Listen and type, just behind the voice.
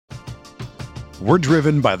We're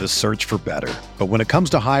driven by the search for better. But when it comes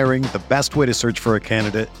to hiring, the best way to search for a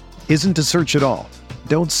candidate isn't to search at all.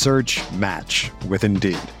 Don't search, match with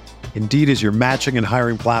Indeed. Indeed is your matching and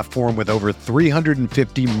hiring platform with over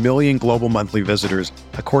 350 million global monthly visitors,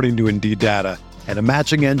 according to Indeed data, and a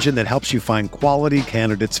matching engine that helps you find quality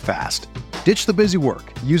candidates fast. Ditch the busy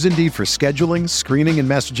work. Use Indeed for scheduling, screening, and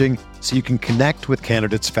messaging so you can connect with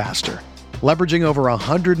candidates faster. Leveraging over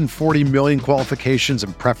 140 million qualifications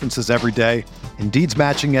and preferences every day, Indeed's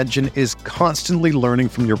matching engine is constantly learning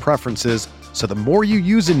from your preferences, so the more you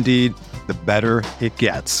use Indeed, the better it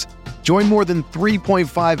gets. Join more than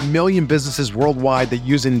 3.5 million businesses worldwide that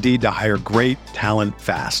use Indeed to hire great talent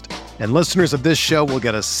fast. And listeners of this show will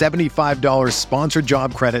get a $75 sponsored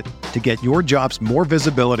job credit to get your jobs more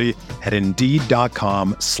visibility at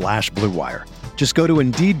Indeed.com/Blue Wire. Just go to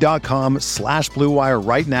Indeed.com/Blue Wire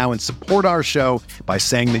right now and support our show by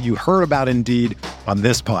saying that you heard about Indeed on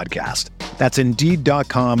this podcast. That's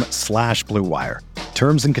Indeed.com/Blue Wire.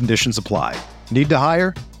 Terms and conditions apply. Need to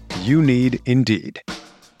hire? You need Indeed.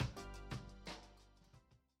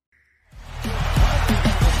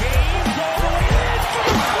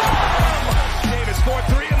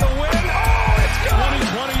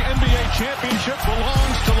 Championship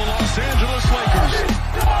belongs to the Los Angeles Lakers.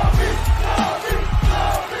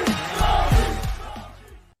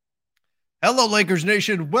 Hello, Lakers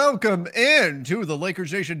Nation. Welcome in to the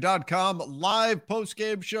LakersNation.com live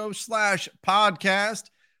postgame show / podcast.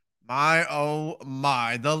 My, oh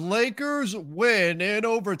my. The Lakers win in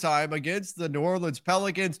overtime against the New Orleans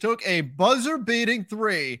Pelicans. Took a buzzer-beating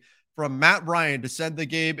 3 from Matt Ryan to send the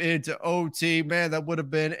game into OT. Man, that would have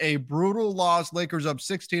been a brutal loss. Lakers up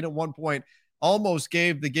 16 at one point. Almost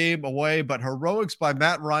gave the game away, but heroics by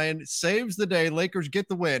Matt Ryan saves the day. Lakers get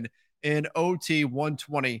the win in OT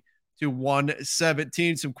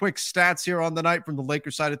 120-117. Some quick stats here on the night from the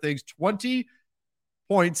Lakers side of things. 20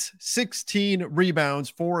 points, 16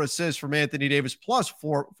 rebounds, 4 assists from Anthony Davis, plus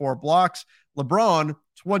four blocks. LeBron,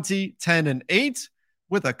 20, 10, and 8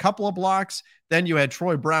 with a couple of blocks. Then you had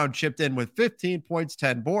Troy Brown chipped in with 15 points,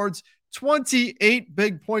 10 boards, 28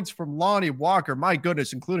 big points from Lonnie Walker. My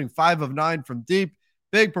goodness, including 5 of 9 from deep.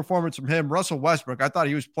 Big performance from him. Russell Westbrook, I thought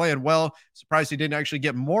he was playing well. Surprised he didn't actually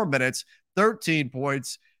get more minutes. 13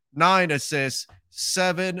 points, 9 assists,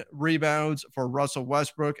 7 rebounds for Russell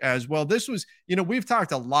Westbrook as well. This was, we've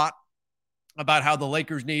talked a lot about how the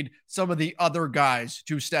Lakers need some of the other guys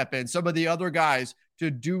to step in, some of the other guys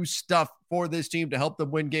to do stuff for this team to help them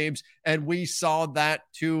win games. And we saw that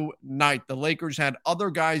tonight. The Lakers had other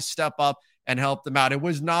guys step up and help them out. It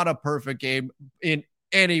was not a perfect game in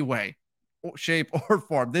any way, shape, or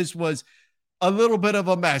form. This was a little bit of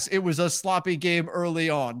a mess. It was a sloppy game early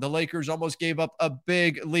on. The Lakers almost gave up a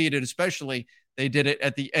big lead, and especially they did it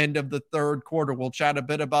at the end of the third quarter. We'll chat a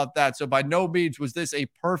bit about that. So by no means was this a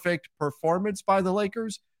perfect performance by the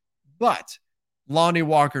Lakers, but Lonnie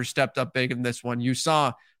Walker stepped up big in this one. You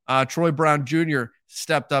saw Troy Brown Jr.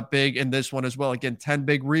 stepped up big in this one as well. Again, 10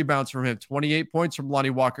 big rebounds from him, 28 points from Lonnie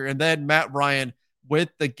Walker. And then Matt Ryan with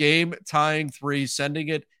the game-tying 3, sending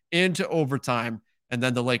it into overtime. And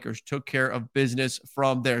then the Lakers took care of business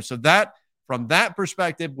from there. So that, from that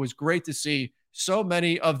perspective, was great to see so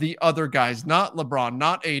many of the other guys, not LeBron,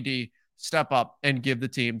 not AD, step up and give the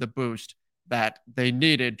team the boost that they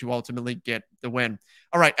needed to ultimately get the win.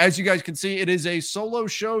 All right, as you guys can see, it is a solo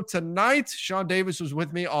show tonight. Sean Davis was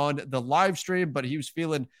with me on the live stream, but he was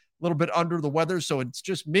feeling a little bit under the weather, so it's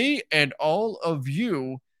just me and all of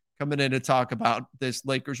you coming in to talk about this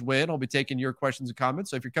Lakers win. I'll be taking your questions and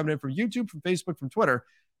comments, so if you're coming in from YouTube, from Facebook, from Twitter,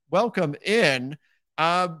 welcome in.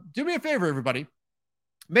 Do me a favor, everybody.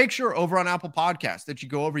 Make sure over on Apple Podcasts that you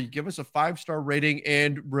go over, you give us a 5-star rating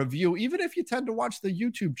and review. Even if you tend to watch the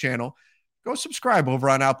YouTube channel, go subscribe over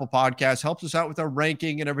on Apple Podcasts. Helps us out with our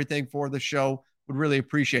ranking and everything for the show. Would really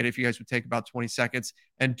appreciate it if you guys would take about 20 seconds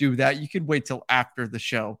and do that. You can wait till after the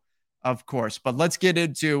show, of course. But let's get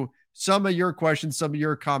into some of your questions, some of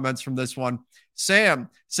your comments from this one. Sam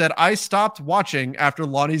said, I stopped watching after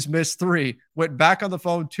Lonnie's missed 3, went back on the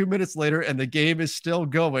phone 2 minutes later, and the game is still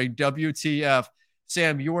going. WTF.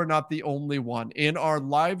 Sam, you are not the only one. In our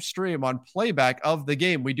live stream on playback of the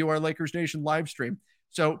game, we do our Lakers Nation live stream.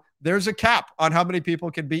 So there's a cap on how many people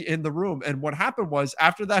can be in the room. And what happened was,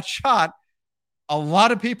 after that shot, a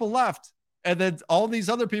lot of people left. And then all these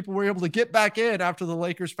other people were able to get back in after the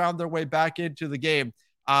Lakers found their way back into the game.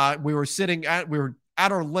 We were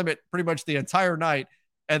at our limit pretty much the entire night.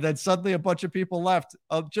 And then suddenly a bunch of people left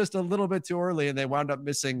just a little bit too early, and they wound up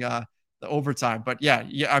missing the overtime. But yeah,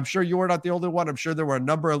 I'm sure you were not the only one. I'm sure there were a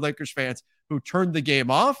number of Lakers fans who turned the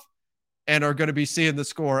game off and are going to be seeing the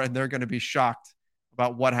score, and they're going to be shocked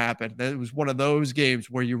about what happened. It was one of those games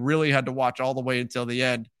where you really had to watch all the way until the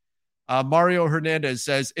end. Mario Hernandez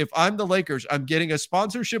says, if I'm the Lakers, I'm getting a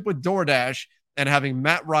sponsorship with DoorDash and having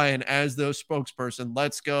Matt Ryan as the spokesperson.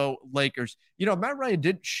 Let's go, Lakers. Matt Ryan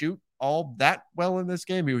didn't shoot all that well in this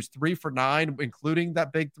game. He was 3 for 9, including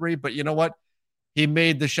that big three. But you know what? He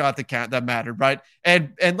made the shot that mattered, right?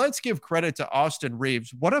 And let's give credit to Austin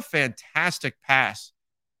Reeves. What a fantastic pass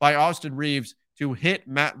by Austin Reeves to hit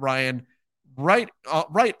Matt Ryan right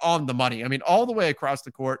on the money. I mean, all the way across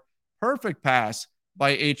the court. Perfect pass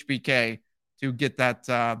by HBK to get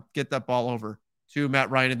that ball over to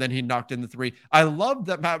Matt Ryan, and then he knocked in the three. I love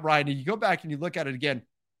that Matt Ryan, and you go back and you look at it again,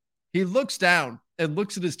 he looks down and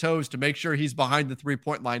looks at his toes to make sure he's behind the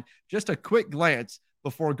three-point line. Just a quick glance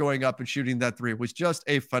before going up and shooting that three. It was just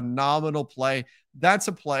a phenomenal play. That's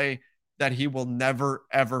a play that he will never,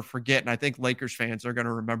 ever forget, and I think Lakers fans are going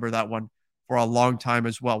to remember that one for a long time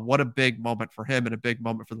as well. What a big moment for him and a big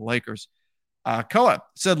moment for the Lakers. Koa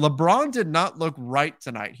said, LeBron did not look right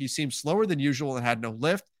tonight. He seemed slower than usual and had no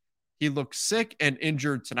lift. He looked sick and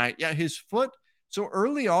injured tonight. Yeah, his foot. So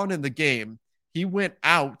early on in the game, he went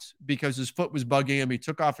out because his foot was bugging him. He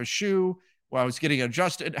took off his shoe while I was getting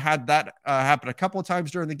adjusted. Had that happen a couple of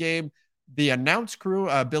times during the game. The announce crew,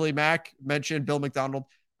 Bill McDonald,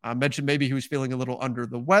 mentioned maybe he was feeling a little under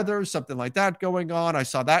the weather, something like that going on. I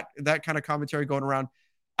saw that kind of commentary going around.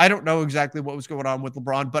 I don't know exactly what was going on with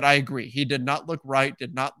LeBron, but I agree. He did not look right,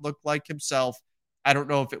 did not look like himself. I don't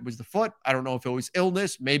know if it was the foot. I don't know if it was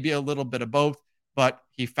illness, maybe a little bit of both, but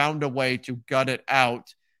he found a way to gut it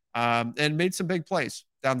out and made some big plays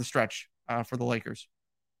down the stretch for the Lakers.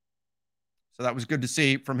 So that was good to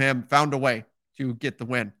see from him. Found a way to get the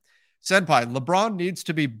win. Senpai, LeBron needs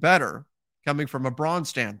to be better coming from a Bron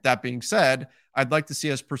stand. That being said, I'd like to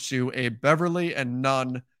see us pursue a Beverly and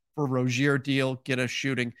Nunn for Rozier deal, get us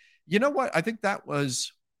shooting. You know what? I think that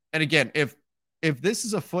was, and again, if this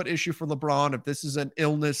is a foot issue for LeBron, if this is an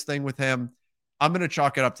illness thing with him, I'm going to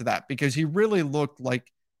chalk it up to that because he really looked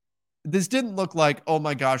like, this didn't look like, oh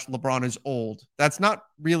my gosh, LeBron is old. That's not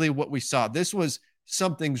really what we saw. This was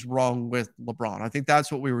something's wrong with LeBron. I think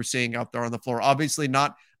that's what we were seeing out there on the floor. Obviously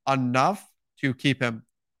not enough to keep him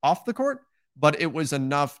off the court, but it was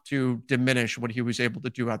enough to diminish what he was able to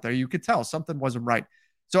do out there. You could tell something wasn't right.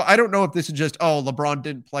 So I don't know if this is just, oh, LeBron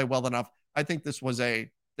didn't play well enough. I think this was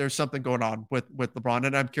there's something going on with LeBron,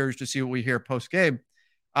 and I'm curious to see what we hear post-game.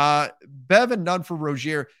 Bev and Nunn for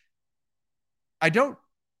Rozier. I don't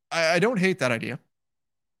hate that idea.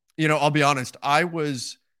 I'll be honest. I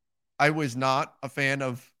was not a fan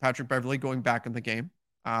of Patrick Beverley going back in the game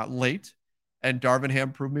late, and Darvin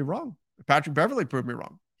Ham proved me wrong. Patrick Beverley proved me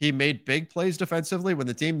wrong. He made big plays defensively when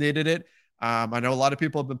the team needed it. I know a lot of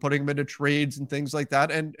people have been putting him into trades and things like that,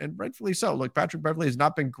 and rightfully so. Look, Patrick Beverley has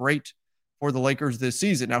not been great for the Lakers this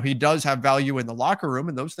season. Now, he does have value in the locker room,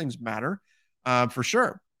 and those things matter for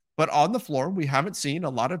sure. But on the floor, we haven't seen a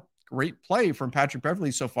lot of great play from Patrick Beverley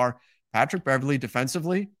so far. Patrick Beverley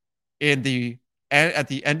defensively at the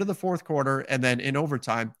end of the fourth quarter and then in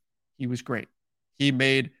overtime, he was great. He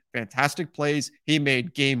made fantastic plays. He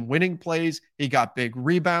made game-winning plays. He got big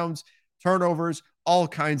rebounds, turnovers, all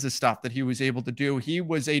kinds of stuff that he was able to do. He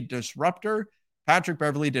was a disruptor. Patrick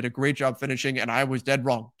Beverley did a great job finishing, and I was dead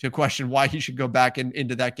wrong to question why he should go back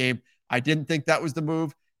into that game. I didn't think that was the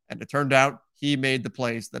move, and it turned out he made the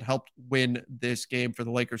plays that helped win this game for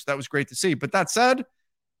the Lakers. That was great to see. But that said,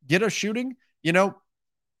 get us shooting.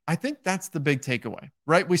 I think that's the big takeaway,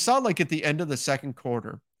 right? We saw like at the end of the second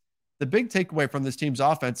quarter, the big takeaway from this team's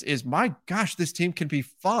offense is, my gosh, this team can be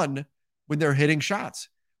fun when they're hitting shots.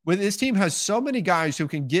 When this team has so many guys who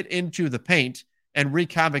can get into the paint and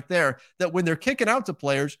wreak havoc there, that when they're kicking out to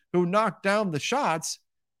players who knock down the shots,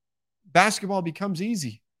 basketball becomes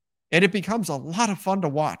easy and it becomes a lot of fun to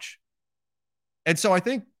watch. And so I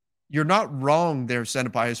think you're not wrong there,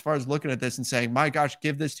 Senpai, as far as looking at this and saying, my gosh,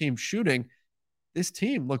 give this team shooting. This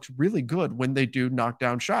team looks really good when they do knock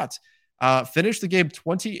down shots. Finish the game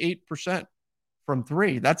 28% from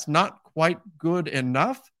three. That's not quite good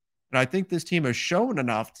enough. And I think this team has shown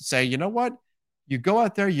enough to say, you know what? You go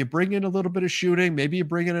out there, you bring in a little bit of shooting, maybe you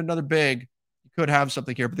bring in another big, you could have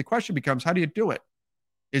something here. But the question becomes, how do you do it?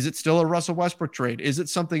 Is it still a Russell Westbrook trade? Is it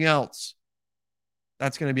something else?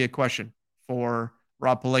 That's going to be a question for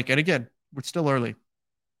Rob Pelinka. And again, we're still early.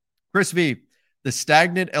 Chris V, the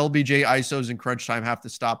stagnant LBJ ISOs in crunch time have to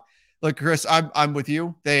stop. Look, Chris, I'm with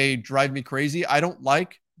you. They drive me crazy. I don't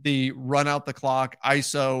like the run out the clock,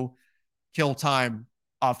 ISO, kill time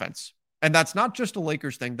offense. And that's not just a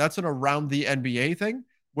Lakers thing. That's an around the NBA thing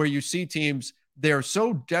where you see teams, they're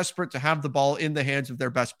so desperate to have the ball in the hands of their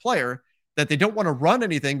best player that they don't want to run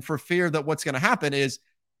anything for fear that what's going to happen is,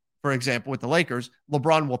 for example, with the Lakers,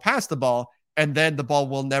 LeBron will pass the ball and then the ball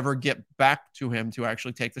will never get back to him to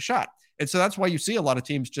actually take the shot. And so that's why you see a lot of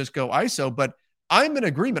teams just go ISO. But I'm in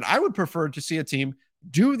agreement. I would prefer to see a team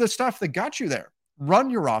do the stuff that got you there, run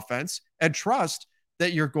your offense, and trust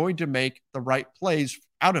that you're going to make the right plays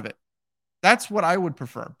out of it. That's what I would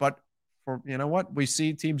prefer. But for, you know what? We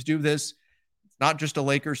see teams do this. It's not just a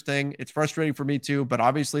Lakers thing. It's frustrating for me too. But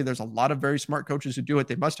obviously, there's a lot of very smart coaches who do it.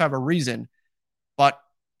 They must have a reason. But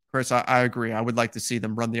Chris, I agree. I would like to see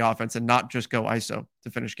them run the offense and not just go ISO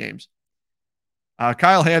to finish games.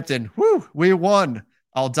 Kyle Hampton, we won.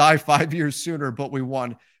 I'll die 5 years sooner, but we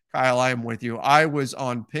won. Kyle, I am with you. I was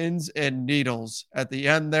on pins and needles at the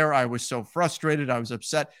end there. I was so frustrated. I was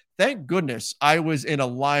upset. Thank goodness I was in a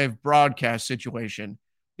live broadcast situation,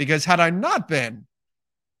 because had I not been,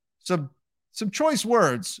 some choice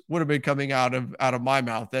words would have been coming out of my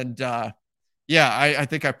mouth. And I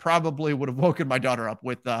think I probably would have woken my daughter up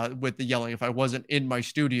with the yelling if I wasn't in my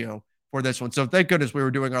studio for this one. So thank goodness we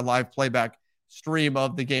were doing our live playback stream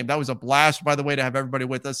of the game. That was a blast, by the way, to have everybody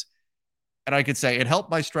with us. And I could say it helped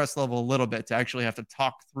my stress level a little bit to actually have to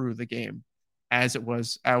talk through the game as it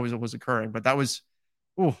was occurring. But that was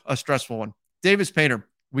a stressful one. Davis Painter,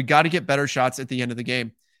 we got to get better shots at the end of the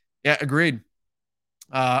game. Yeah, agreed.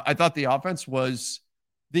 I thought the offense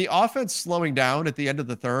slowing down at the end of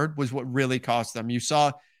the third was what really cost them. You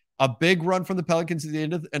saw a big run from the Pelicans at the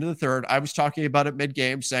end of the third. I was talking about it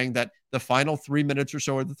mid-game, saying that the final 3 minutes or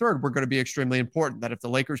so of the third were going to be extremely important, that if the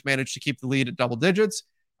Lakers managed to keep the lead at double digits,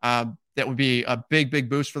 that would be a big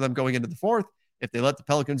boost for them going into the fourth. If they let the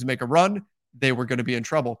Pelicans make a run, they were going to be in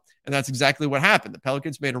trouble. And that's exactly what happened. The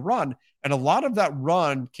Pelicans made a run, and a lot of that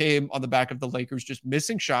run came on the back of the Lakers just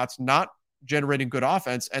missing shots, not generating good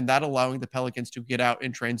offense, and that allowing the Pelicans to get out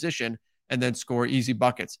in transition and then score easy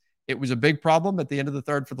buckets. It was a big problem at the end of the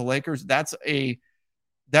third for the Lakers. That's a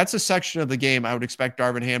section of the game I would expect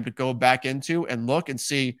Darvin Ham to go back into and look and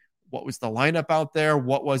see what was the lineup out there.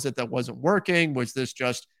 What was it that wasn't working? Was this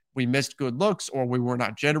just we missed good looks, or we were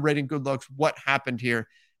not generating good looks? What happened here?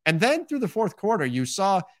 And then through the fourth quarter, you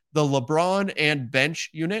saw the LeBron and bench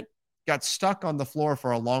unit got stuck on the floor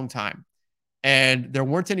for a long time. And there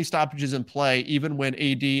weren't any stoppages in play, even when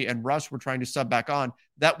AD and Russ were trying to sub back on.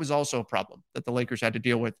 That was also a problem that the Lakers had to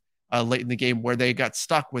deal with late in the game, where they got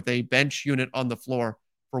stuck with a bench unit on the floor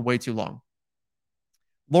for way too long.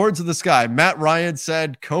 Lords of the Sky, Matt Ryan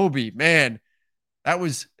said, Kobe, man, it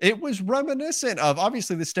was reminiscent of,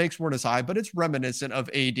 obviously the stakes weren't as high, but it's reminiscent of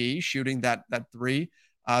AD shooting that three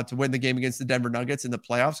to win the game against the Denver Nuggets in the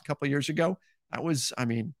playoffs a couple of years ago. That was,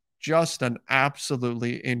 just an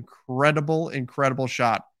absolutely incredible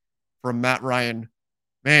shot from Matt Ryan.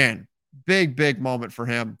 Man, big moment for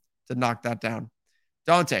him to knock that down.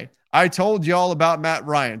 Dante, I told y'all about Matt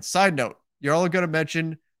Ryan. Side note, y'all are going to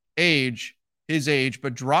mention his age,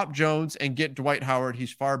 but drop Jones and get Dwight Howard.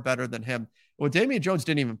 He's far better than him. Well, Damian Jones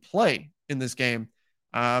didn't even play in this game,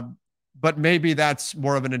 but maybe that's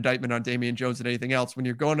more of an indictment on Damian Jones than anything else. When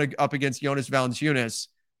you're going up against Jonas Valanciunas,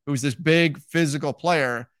 who's this big physical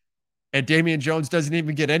player, and Damian Jones doesn't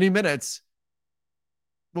even get any minutes,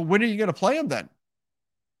 but when are you going to play him then?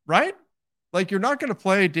 Right? Like, you're not going to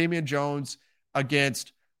play Damian Jones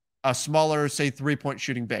against a smaller, say, three-point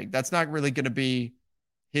shooting big. That's not really going to be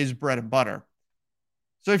his bread and butter.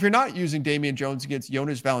 So if you're not using Damian Jones against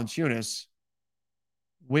Jonas Valanciunas,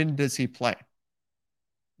 when does he play?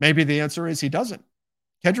 Maybe the answer is he doesn't.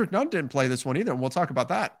 Kendrick Nunn didn't play this one either, and we'll talk about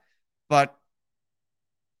that. But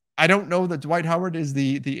I don't know that Dwight Howard is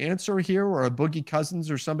the answer here, or a Boogie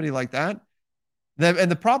Cousins or somebody like that.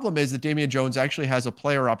 And the problem is that Damian Jones actually has a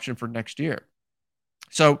player option for next year.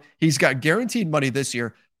 So he's got guaranteed money this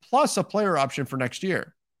year, plus a player option for next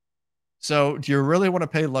year. So do you really want to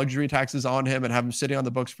pay luxury taxes on him and have him sitting on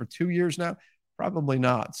the books for 2 years now? Probably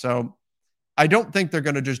not. So I don't think they're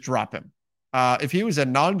going to just drop him. If he was a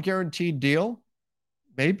non-guaranteed deal,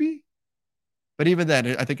 maybe. But even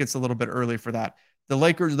then, I think it's a little bit early for that. The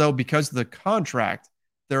Lakers, though, because of the contract,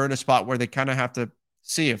 they're in a spot where they kind of have to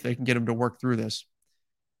see if they can get him to work through this.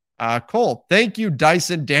 Cole, thank you,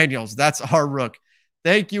 Dyson Daniels. That's our rook.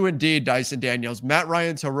 Thank you indeed, Dyson Daniels. Matt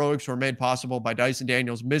Ryan's heroics were made possible by Dyson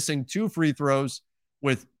Daniels missing 2 free throws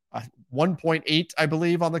with 1.8, I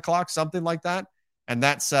believe, on the clock, something like that. And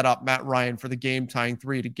that set up Matt Ryan for the game-tying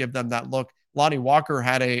 3 to give them that look. Lonnie Walker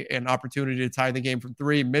had an opportunity to tie the game from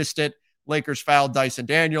 3, missed it. Lakers fouled Dyson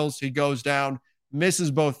Daniels. He goes down,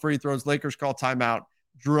 misses both free throws. Lakers call timeout,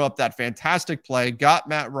 drew up that fantastic play, got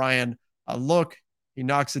Matt Ryan a look. He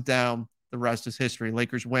knocks it down. The rest is history.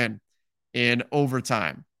 Lakers win in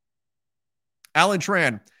overtime. Alan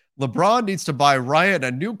Tran, LeBron needs to buy Ryan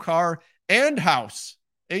a new car and house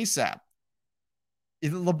ASAP.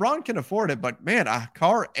 LeBron can afford it, but man, a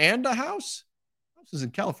car and a house? Houses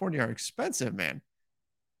in California are expensive, man.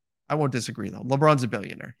 I won't disagree, though. LeBron's a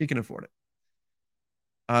billionaire. He can afford it.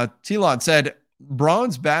 Telon said,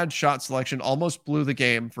 Braun's bad shot selection almost blew the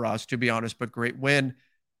game for us, to be honest, but great win.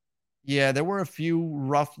 Yeah, there were a few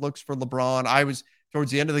rough looks for LeBron. Towards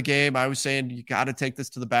the end of the game, I was saying, you got to take this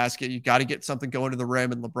to the basket. You got to get something going to the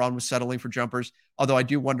rim, and LeBron was settling for jumpers. Although I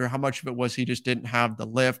do wonder how much of it was he just didn't have the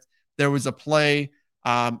lift. There was a play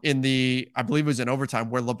I believe it was in overtime,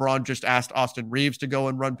 where LeBron just asked Austin Reeves to go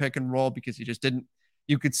and run pick and roll because he just didn't.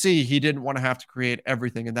 You could see he didn't want to have to create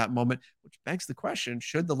everything in that moment, which begs the question,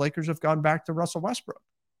 should the Lakers have gone back to Russell Westbrook?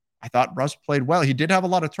 I thought Russ played well. He did have a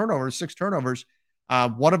lot of turnovers, 6 turnovers.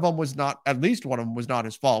 At least one of them was not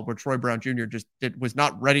his fault, where Troy Brown Jr. was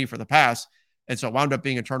not ready for the pass. And so it wound up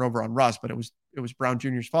being a turnover on Russ, but it was Brown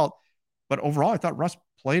Jr.'s fault. But overall, I thought Russ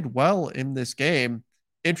played well in this game.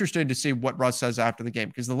 Interesting to see what Russ says after the game,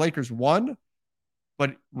 because the Lakers won,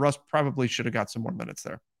 but Russ probably should have got some more minutes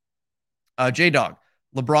there. J-Dog,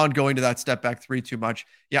 LeBron going to that step back 3 too much.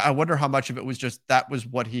 Yeah, I wonder how much of it was just that was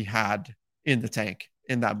what he had in the tank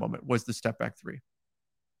in that moment, was the step back 3.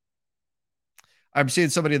 I'm seeing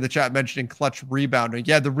somebody in the chat mentioning clutch rebounding.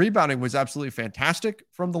 Yeah, the rebounding was absolutely fantastic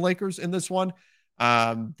from the Lakers in this one.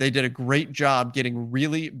 They did a great job getting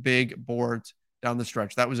really big boards down the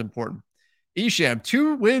stretch. That was important. Isham,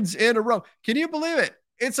 2 wins in a row. Can you believe it?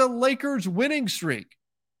 It's a Lakers winning streak.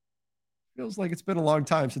 Feels like it's been a long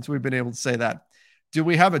time since we've been able to say that. Do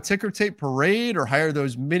we have a ticker tape parade or hire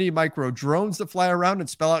those mini micro drones that fly around and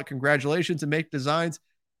spell out congratulations and make designs?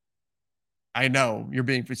 I know you're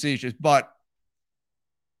being facetious, but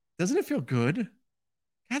doesn't it feel good?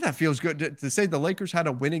 God, that feels good to say the Lakers had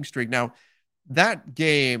a winning streak. Now, that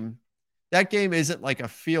game isn't like a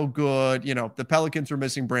feel good. The Pelicans were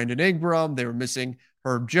missing Brandon Ingram. They were missing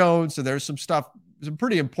Herb Jones. So there's some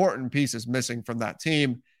pretty important pieces missing from that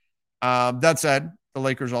team. That said, the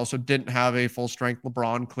Lakers also didn't have a full strength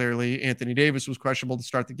LeBron. Clearly, Anthony Davis was questionable to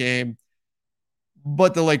start the game,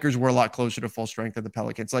 but the Lakers were a lot closer to full strength than the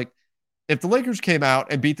Pelicans. Like, if the Lakers came out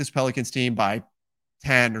and beat this Pelicans team by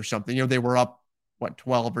 10 or something, they were up,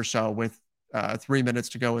 12 or so with 3 minutes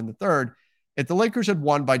to go in the third. If the Lakers had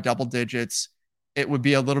won by double digits, it would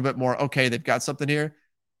be a little bit more, okay, they've got something here.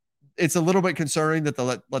 It's a little bit concerning that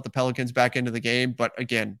they'll let the Pelicans back into the game. But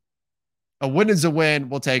again, a win is a win.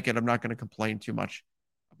 We'll take it. I'm not going to complain too much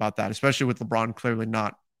about that, especially with LeBron clearly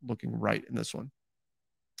not looking right in this one.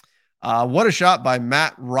 What a shot by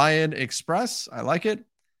Matt Ryan Express. I like it.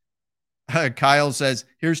 Kyle says,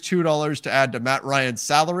 here's $2 to add to Matt Ryan's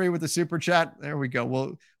salary with the super chat. There we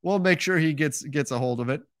go. We'll make sure he gets a hold of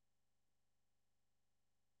it.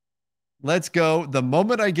 Let's go. The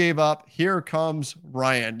moment I gave up, here comes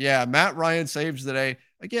Ryan. Yeah, Matt Ryan saves the day.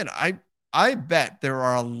 Again, I bet there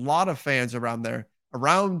are a lot of fans around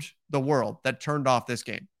the world that turned off this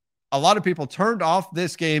game. A lot of people turned off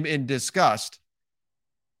this game in disgust,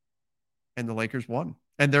 and the Lakers won.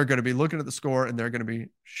 And they're going to be looking at the score, and they're going to be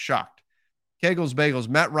shocked. Kegels Bagels,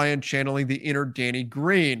 Matt Ryan channeling the inner Danny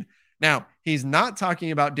Green. Now, he's not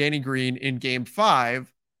talking about Danny Green in Game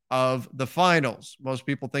 5 of the finals. Most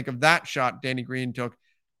people think of that shot Danny Green took.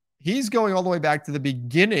 He's going all the way back to the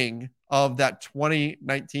beginning of that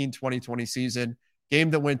 2019-2020 season,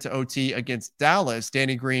 game that went to OT against Dallas.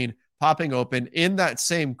 Danny Green popping open in that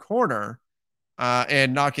same corner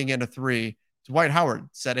and knocking in a 3. Dwight Howard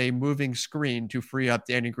set a moving screen to free up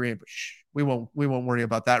Danny Green, but we won't worry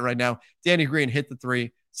about that right now. Danny Green hit the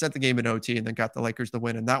 3, set the game in OT, and then got the Lakers the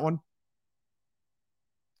win in that one.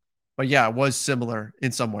 But yeah, it was similar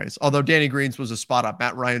in some ways. Although Danny Green's was a spot up.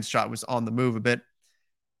 Matt Ryan's shot was on the move a bit.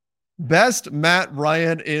 Best Matt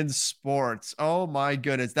Ryan in sports. Oh my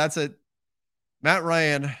goodness. That's it. Matt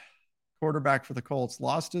Ryan, quarterback for the Colts,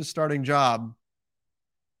 lost his starting job.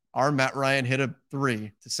 Our Matt Ryan hit a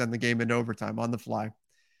 3 to send the game into overtime on the fly.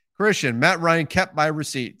 Christian, Matt Ryan kept my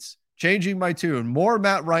receipts. Changing my tune. More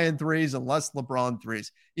Matt Ryan 3s and less LeBron 3s.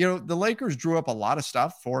 The Lakers drew up a lot of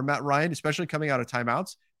stuff for Matt Ryan, especially coming out of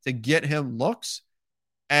timeouts, to get him looks.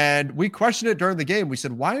 And we questioned it during the game. We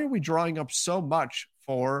said, why are we drawing up so much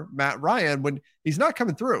for Matt Ryan when he's not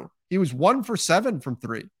coming through? He was 1 for 7 from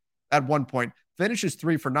 3 at one point, finishes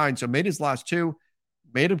 3 for 9. So made his last 2,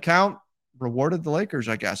 made him count, rewarded the Lakers,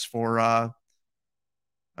 I guess, for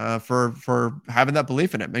having that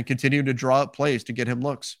belief in him and continuing to draw up plays to get him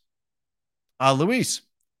looks. Luis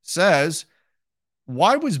says,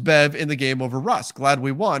 why was Bev in the game over Russ? Glad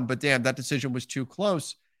we won, but damn, that decision was too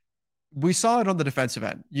close. We saw it on the defensive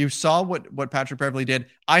end. You saw what Patrick Beverley did.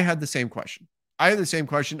 I had the same question. I had the same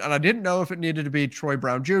question, and I didn't know if it needed to be Troy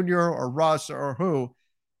Brown Jr. or Russ or who.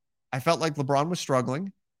 I felt like LeBron was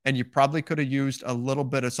struggling, and you probably could have used a little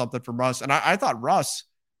bit of something from Russ. And I thought Russ,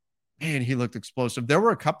 man, he looked explosive. There were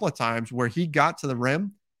a couple of times where he got to the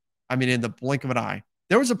rim. I mean, in the blink of an eye.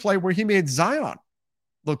 There was a play where he made Zion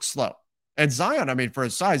look slow. And Zion, I mean, for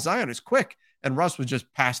his size, Zion is quick. And Russ was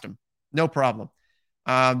just past him. No problem.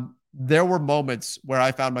 There were moments where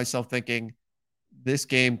I found myself thinking, this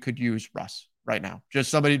game could use Russ right now. Just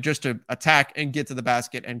somebody just to attack and get to the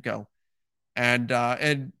basket and go. And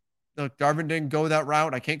look, Darvin didn't go that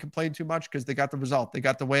route. I can't complain too much because they got the result. They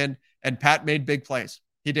got the win. And Pat made big plays.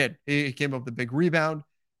 He did. He came up with a big rebound.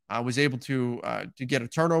 Was able to get a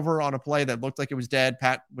turnover on a play that looked like it was dead.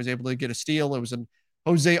 Pat was able to get a steal. It was an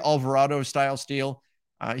Jose Alvarado style steal.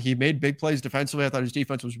 He made big plays defensively. I thought his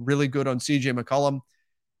defense was really good on CJ McCollum.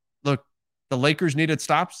 Look, the Lakers needed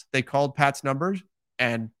stops. They called Pat's numbers,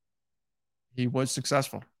 and he was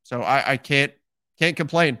successful. So I can't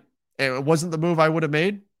complain. It wasn't the move I would have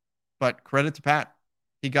made, but credit to Pat.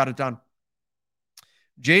 He got it done.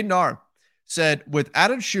 Jaden R. said, with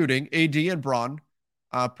added shooting, AD and Braun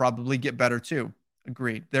probably get better too.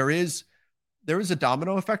 Agreed. There is a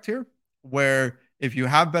domino effect here where if you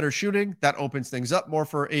have better shooting, that opens things up more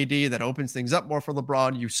for AD, that opens things up more for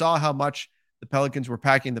LeBron. You saw how much the Pelicans were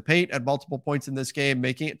packing the paint at multiple points in this game,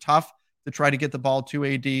 making it tough to try to get the ball to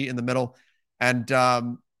AD in the middle. And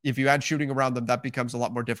if you add shooting around them, that becomes a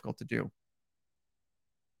lot more difficult to do.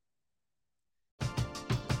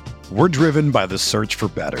 We're driven by the search for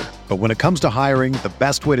better. But when it comes to hiring, the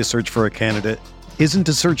best way to search for a candidate isn't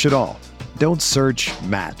to search at all. Don't search,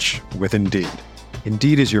 match with Indeed.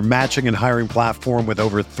 Indeed is your matching and hiring platform with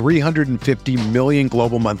over 350 million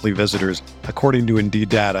global monthly visitors, according to Indeed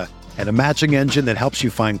data, and a matching engine that helps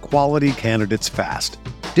you find quality candidates fast.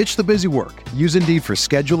 Ditch the busy work. Use Indeed for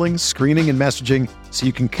scheduling, screening, and messaging so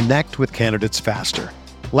you can connect with candidates faster.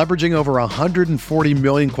 Leveraging over 140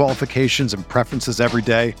 million qualifications and preferences every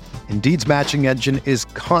day, Indeed's matching engine is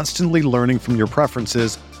constantly learning from your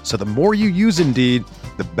preferences, so the more you use Indeed,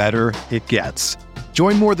 the better it gets.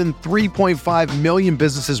 Join more than 3.5 million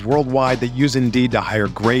businesses worldwide that use Indeed to hire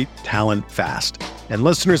great talent fast. And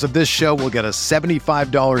listeners of this show will get a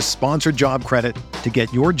 $75 sponsored job credit to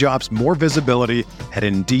get your jobs more visibility at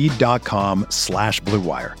Indeed.com/Blue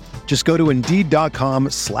Wire. Just go to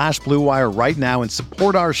Indeed.com/Blue Wire right now and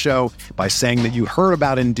support our show by saying that you heard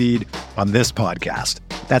about Indeed on this podcast.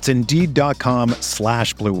 That's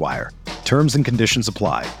Indeed.com/Blue Wire. Terms and conditions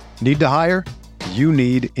apply. Need to hire? You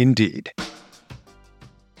need Indeed.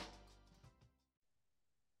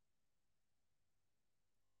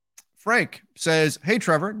 Frank says, hey,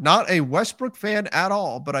 Trevor, not a Westbrook fan at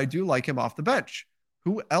all, but I do like him off the bench.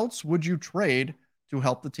 Who else would you trade to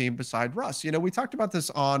help the team beside Russ? You know, we talked about this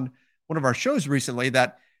on one of our shows recently,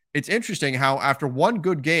 that it's interesting how after one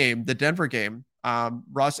good game, the Denver game,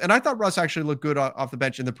 Russ, and I thought Russ actually looked good off the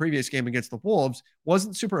bench in the previous game against the Wolves,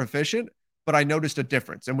 wasn't super efficient, but I noticed a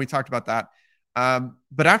difference. And we talked about that.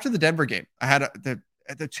 But after the Denver game, I had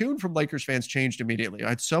the tune from Lakers fans changed immediately. I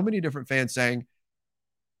had so many different fans saying,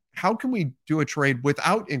 how can we do a trade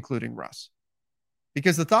without including Russ?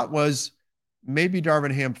 Because the thought was maybe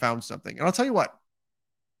Darvin Ham found something. And I'll tell you what,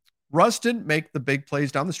 Russ didn't make the big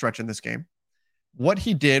plays down the stretch in this game. What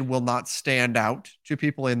he did will not stand out to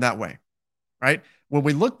people in that way, right? When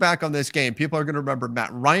we look back on this game, people are going to remember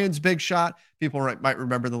Matt Ryan's big shot. People might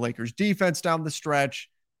remember the Lakers defense down the stretch.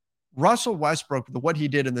 Russell Westbrook, what he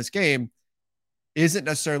did in this game isn't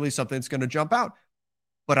necessarily something that's going to jump out.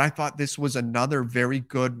 But I thought this was another very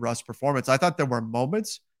good Russ performance. I thought there were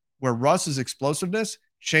moments where Russ's explosiveness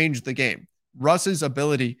changed the game. Russ's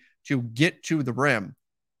ability to get to the rim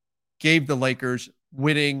gave the Lakers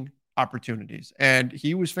winning opportunities. And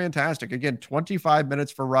he was fantastic. Again, 25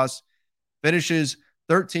 minutes for Russ, finishes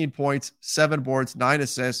 13 points, 7 boards, 9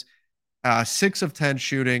 assists, 6 of 10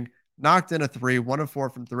 shooting, knocked in a 3, 1 of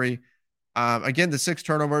 4 from 3. Again, the 6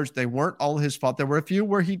 turnovers, they weren't all his fault. There were a few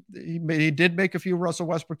where he did make a few Russell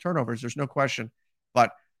Westbrook turnovers. There's no question.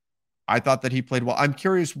 But I thought that he played well. I'm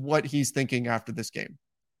curious what he's thinking after this game.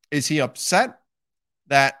 Is he upset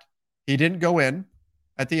that he didn't go in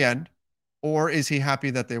at the end, or is he happy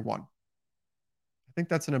that they won? I think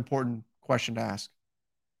that's an important question to ask.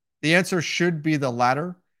 The answer should be the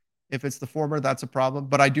latter. If it's the former, that's a problem.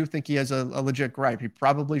 But I do think he has a legit gripe. He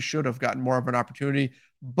probably should have gotten more of an opportunity.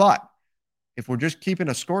 But if we're just keeping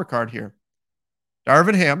a scorecard here,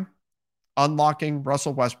 Darvin Ham unlocking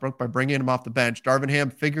Russell Westbrook by bringing him off the bench, Darvin Ham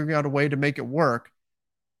figuring out a way to make it work.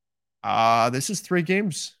 This is 3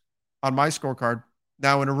 games on my scorecard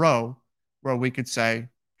now in a row where we could say,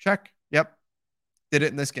 check, yep, did it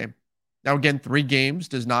in this game. Now, again, 3 games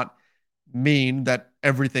does not mean that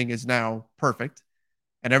everything is now perfect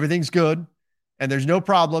and everything's good and there's no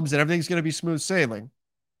problems and everything's going to be smooth sailing.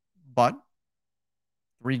 But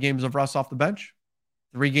 3 games of Russ off the bench,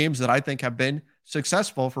 3 games that I think have been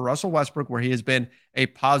successful for Russell Westbrook, where he has been a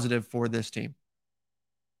positive for this team.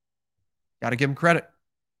 Got to give him credit.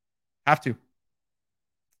 Have to.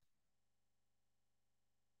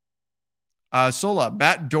 Sola,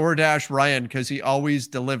 Matt DoorDash Ryan, because he always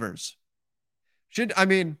delivers.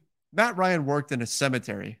 Matt Ryan worked in a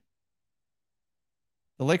cemetery.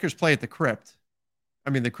 The Lakers play at the crypt.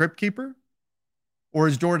 The crypt keeper? Or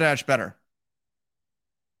is DoorDash better?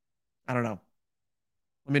 I don't know.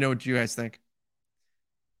 Let me know what you guys think.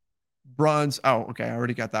 Bronze. Oh, okay. I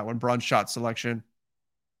already got that one. Bronze shot selection.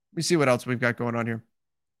 Let me see what else we've got going on here.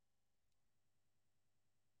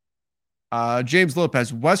 James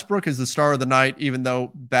Lopez. Westbrook is the star of the night, even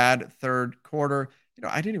though bad third quarter.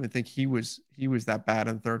 I didn't even think he was that bad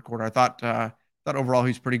in the third quarter. I thought overall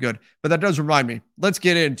he's pretty good. But that does remind me. Let's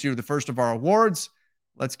get into the first of our awards.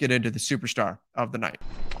 Let's get into the superstar of the night.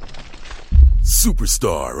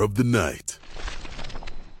 Superstar of the night.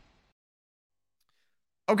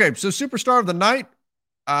 Okay, so superstar of the night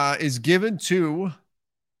is given to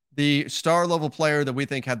the star level player that we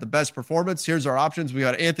think had the best performance. Here's our options. We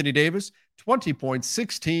got Anthony Davis, 20 points,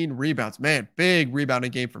 16 rebounds. Man, big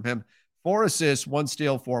rebounding game from him. 4 assists, 1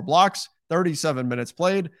 steal, 4 blocks, 37 minutes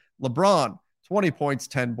played. LeBron, 20 points,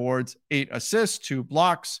 10 boards, 8 assists, 2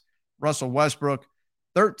 blocks. Russell Westbrook,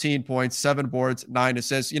 13 points, 7 boards, 9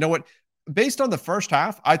 assists. You know what? Based on the first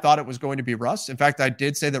half, I thought it was going to be Russ. In fact, I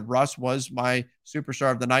did say that Russ was my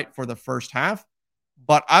superstar of the night for the first half,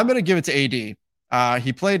 but I'm going to give it to AD.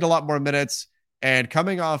 He played a lot more minutes, and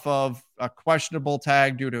coming off of a questionable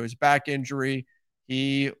tag due to his back injury,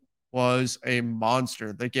 he was a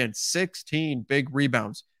monster. Again, 16 big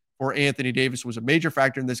rebounds for Anthony Davis was a major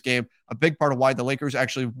factor in this game, a big part of why the Lakers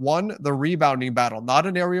actually won the rebounding battle. Not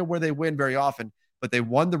an area where they win very often, but they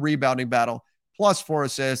won the rebounding battle. Plus 4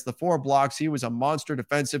 assists, the 4 blocks. He was a monster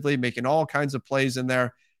defensively, making all kinds of plays in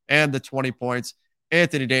there, and the 20 points.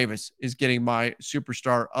 Anthony Davis is getting my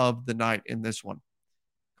superstar of the night in this one.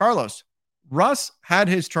 Carlos, Russ had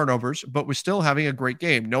his turnovers, but was still having a great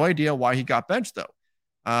game. No idea why he got benched, though.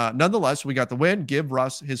 Nonetheless, we got the win. Give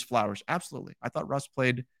Russ his flowers. Absolutely. I thought Russ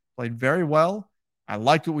played very well. I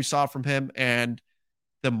liked what we saw from him, and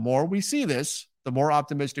the more we see this, the more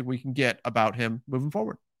optimistic we can get about him moving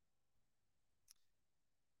forward.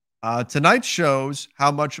 Tonight shows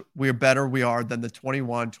how much better we are than the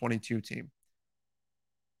 21-22 team.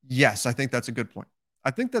 Yes, I think that's a good point.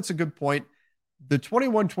 The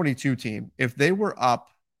 21-22 team, if they were up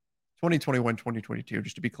 2021-2022,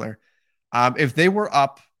 just to be clear, if they were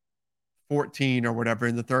up 14 or whatever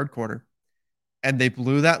in the third quarter and they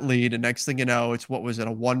blew that lead, and next thing you know, it's a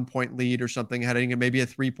 1-point lead or something heading, and maybe a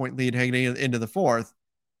 3-point lead heading into the fourth,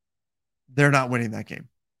 they're not winning that game.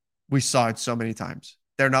 We saw it so many times.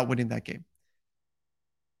 They're not winning that game.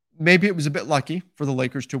 Maybe it was a bit lucky for the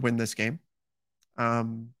Lakers to win this game.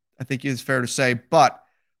 I think it's fair to say, but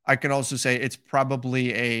I can also say it's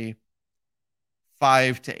probably a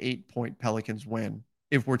 5 to 8 point Pelicans win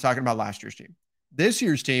if we're talking about last year's team. This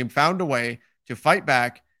year's team found a way to fight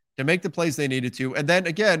back, to make the plays they needed to. And then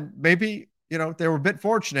again, maybe, they were a bit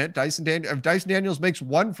fortunate. If Dyson Daniels makes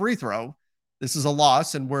 1 free throw, this is a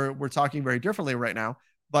loss, and we're talking very differently right now,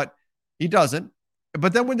 but he doesn't.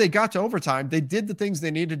 But then when they got to overtime, they did the things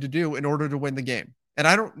they needed to do in order to win the game. And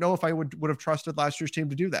I don't know if I would have trusted last year's team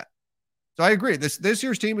to do that. So I agree. This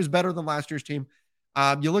year's team is better than last year's team.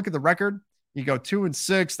 You look at the record, you go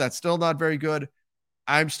 2-6. That's still not very good.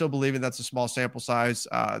 I'm still believing that's a small sample size.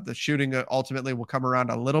 The shooting ultimately will come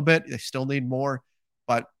around a little bit. They still need more,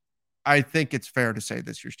 but I think it's fair to say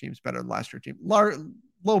this year's team is better than last year's team.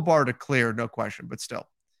 Low bar to clear, no question, but still.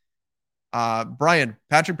 Brian,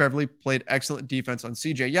 Patrick Beverley played excellent defense on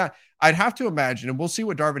CJ. Yeah, I'd have to imagine, and we'll see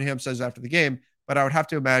what Darvin Ham says after the game, but I would have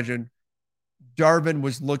to imagine Darvin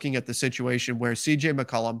was looking at the situation where CJ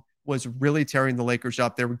McCollum was really tearing the Lakers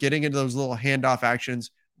up. They were getting into those little handoff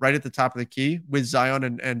actions right at the top of the key with Zion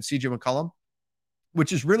and CJ McCollum,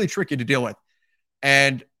 which is really tricky to deal with.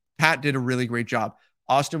 And Pat did a really great job.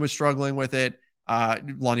 Austin was struggling with it.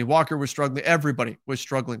 Lonnie Walker was struggling. Everybody was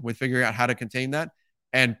struggling with figuring out how to contain that.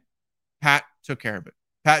 And Pat took care of it.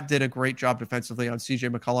 Pat did a great job defensively on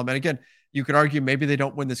CJ McCollum. And again, you could argue maybe they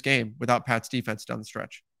don't win this game without Pat's defense down the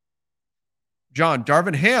stretch. John,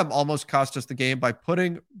 Darvin Ham almost cost us the game by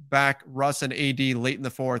putting back Russ and AD late in the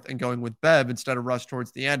fourth and going with Bev instead of Russ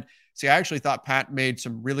towards the end. See, I actually thought Pat made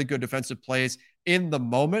some really good defensive plays in the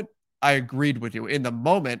moment. I agreed with you. In the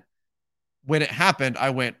moment, when it happened,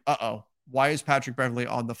 I went, uh-oh, why is Patrick Beverley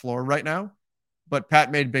on the floor right now? But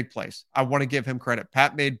Pat made big plays. I want to give him credit.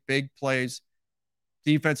 Pat made big plays,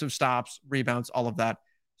 defensive stops, rebounds, all of that.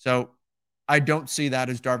 So I don't see that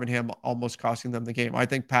as Darvin Ham almost costing them the game. I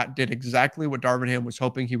think Pat did exactly what Darvin Ham was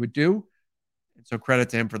hoping he would do. And so credit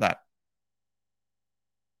to him for that.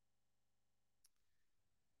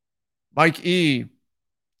 Mike E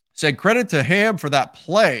said credit to Ham for that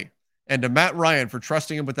play and to Matt Ryan for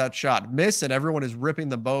trusting him with that shot. Miss, and everyone is ripping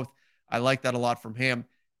them both. I like that a lot from Ham.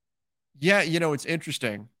 Yeah, it's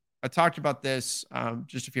interesting. I talked about this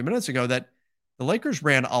just a few minutes ago that the Lakers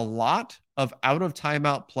ran a lot of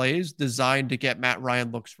out-of-timeout plays designed to get Matt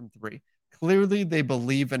Ryan looks from three. Clearly, they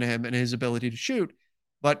believe in him and his ability to shoot,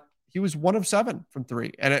 but he was 1 of 7 from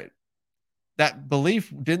three. And that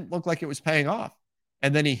belief didn't look like it was paying off.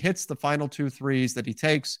 And then he hits the final 2 threes that he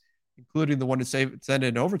takes, including the one to send it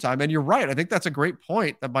in overtime. And you're right. I think that's a great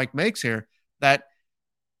point that Mike makes here, that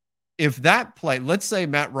if that play, let's say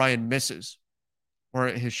Matt Ryan misses or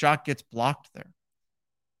his shot gets blocked there,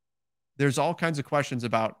 there's all kinds of questions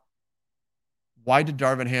about why did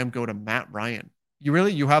Darvin Ham go to Matt Ryan?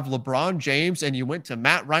 You have LeBron James and you went to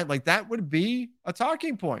Matt Ryan. Like, that would be a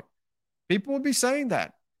talking point. People would be saying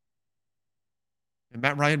that. And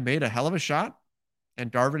Matt Ryan made a hell of a shot,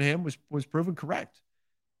 and Darvin Ham was proven correct.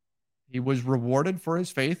 He was rewarded for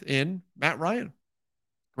his faith in Matt Ryan.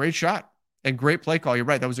 Great shot and great play call. You're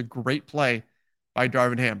right. That was a great play by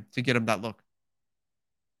Darvin Ham to get him that look.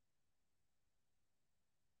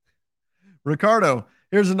 Ricardo,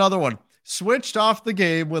 here's another one. Switched off the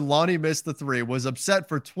game when Lonnie missed the 3. Was upset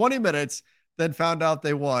for 20 minutes, then found out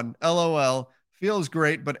they won. LOL. Feels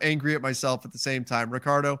great, but angry at myself at the same time.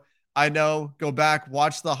 Ricardo, I know. Go back,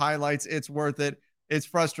 watch the highlights. It's worth it. It's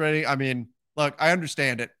frustrating. I mean, look, I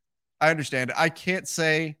understand it. I can't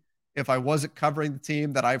say if I wasn't covering the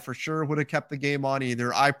team that I for sure would have kept the game on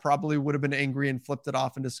either. I probably would have been angry and flipped it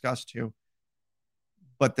off in disgust too.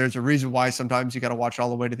 But there's a reason why sometimes you got to watch all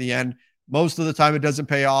the way to the end. Most of the time, it doesn't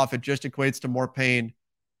pay off. It just equates to more pain.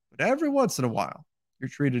 But every once in a while, you're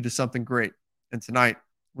treated to something great. And tonight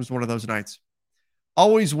was one of those nights.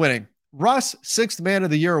 Always winning. Russ, 6th Man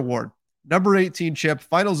of the Year award. Number 18 chip,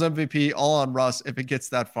 finals MVP, all on Russ if it gets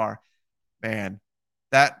that far. Man,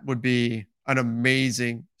 that would be an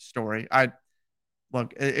amazing story.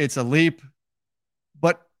 Look, it's a leap.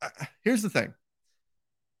 But here's the thing.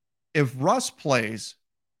 If Russ plays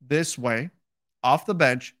this way off the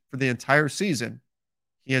bench for the entire season,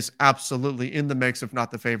 he is absolutely in the mix, if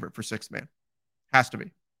not the favorite for 6th man. Has to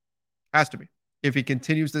be. If he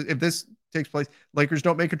continues if this takes place, Lakers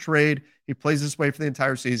don't make a trade, he plays this way for the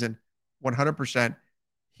entire season, 100%,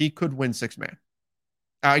 he could win 6th man.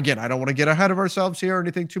 Again, I don't want to get ahead of ourselves here or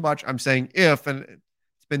anything too much. I'm saying if, and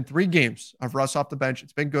it's been 3 games of Russ off the bench.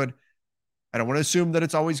 It's been good. I don't want to assume that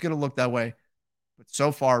it's always going to look that way. But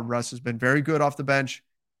so far, Russ has been very good off the bench,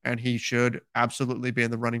 and he should absolutely be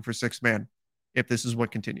in the running for 6th man if this is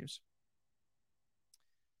what continues.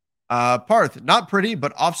 Parth, not pretty,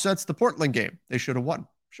 but offsets the Portland game. They should have won.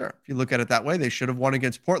 Sure. If you look at it that way, they should have won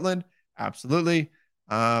against Portland. Absolutely.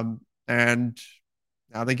 And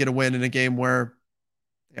now they get a win in a game where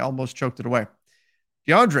they almost choked it away.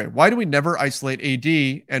 DeAndre, why do we never isolate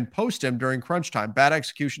AD and post him during crunch time? Bad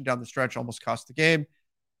execution down the stretch almost cost the game.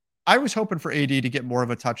 I was hoping for AD to get more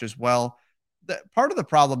of a touch as well. Part of the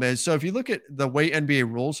problem is, so if you look at the way NBA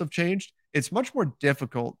rules have changed, it's much more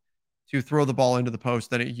difficult to throw the ball into the post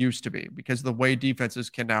than it used to be, because the way defenses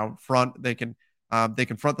can now front, they can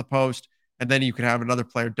front the post, and then you can have another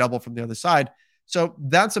player double from the other side. So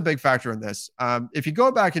that's a big factor in this. If you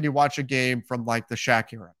go back and you watch a game from like the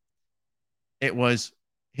Shaq era, it was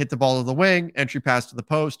hit the ball to the wing, entry pass to the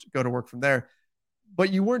post, go to work from there.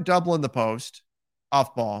 But you weren't doubling the post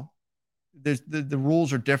off ball. The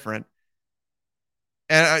rules are different.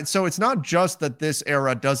 And so it's not just that this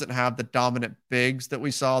era doesn't have the dominant bigs that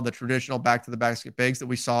we saw, the traditional back to the basket bigs that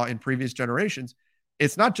we saw in previous generations.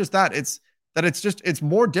 It's not just that. It's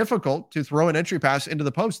more difficult to throw an entry pass into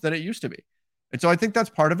the post than it used to be. And so I think that's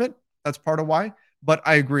part of it. That's part of why. But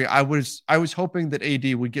I agree. I was hoping that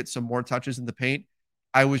AD would get some more touches in the paint.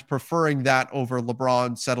 I was preferring that over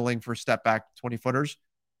LeBron settling for step back 20-footers.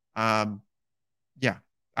 Yeah,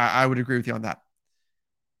 I would agree with you on that.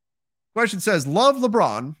 Question says, love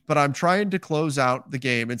LeBron, but I'm trying to close out the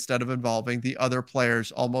game instead of involving the other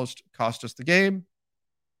players. Almost cost us the game.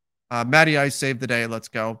 Matty Ice saved the day. Let's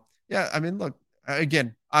go. Yeah, I mean, look,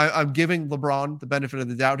 again, I'm giving LeBron the benefit of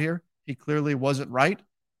the doubt here. He clearly wasn't right.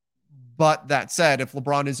 But that said, if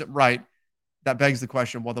LeBron isn't right, that begs the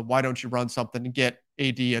question, well, then why don't you run something and get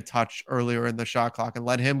AD a touch earlier in the shot clock and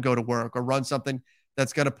let him go to work, or run something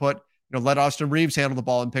that's going to put let Austin Reeves handle the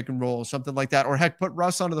ball and pick and roll, something like that. Or heck, put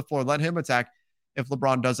Russ onto the floor, let him attack if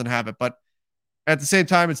LeBron doesn't have it. But at the same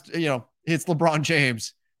time, it's LeBron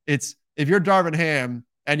James. It's if you're Darvin Ham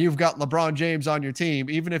and you've got LeBron James on your team,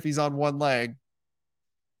 even if he's on one leg,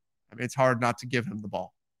 I mean, it's hard not to give him the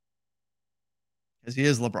ball because he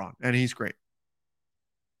is LeBron and he's great.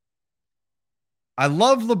 I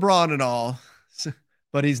love LeBron and all,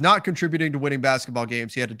 but he's not contributing to winning basketball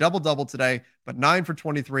games. He had a double-double today, but 9 for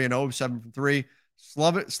 23 and 0 of 7 from 3.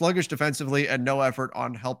 Sluggish defensively and no effort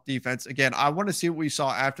on help defense. Again, I want to see what we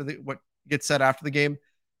saw after what gets said after the game.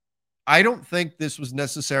 I don't think this was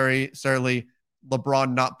necessarily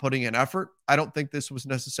LeBron not putting in effort. I don't think this was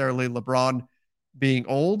necessarily LeBron being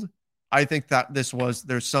old. I think that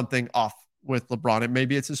there's something off with LeBron. And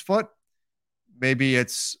maybe it's his foot. Maybe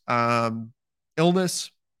it's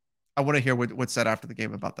illness. I want to hear what's said after the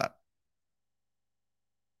game about that.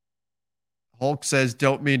 Hulk says,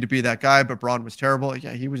 don't mean to be that guy, but Braun was terrible.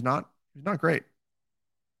 Yeah, he was not. He was not great.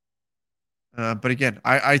 But again,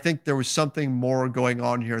 I think there was something more going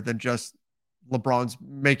on here than just LeBron's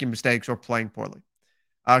making mistakes or playing poorly.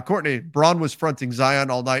 Courtney, Braun was fronting Zion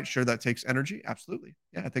all night. Sure, that takes energy. Absolutely.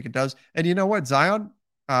 Yeah, I think it does. And you know what? Zion,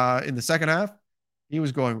 in the second half, he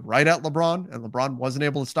was going right at LeBron, and LeBron wasn't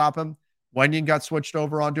able to stop him. Wenyen got switched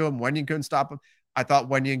over onto him. Wenyen couldn't stop him. I thought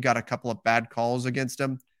Wenyen got a couple of bad calls against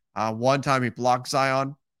him. One time he blocked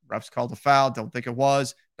Zion. Refs called a foul. Don't think it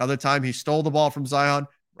was. Another time he stole the ball from Zion.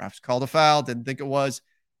 Refs called a foul. Didn't think it was.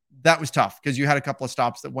 That was tough because you had a couple of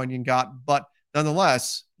stops that Wenyen got. But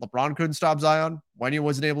nonetheless, LeBron couldn't stop Zion. Wenyen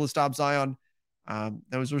wasn't able to stop Zion.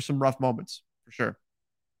 Those were some rough moments for sure.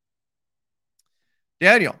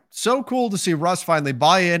 Daniel, so cool to see Russ finally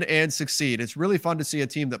buy in and succeed. It's really fun to see a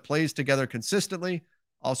team that plays together consistently.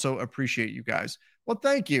 Also appreciate you guys. Well,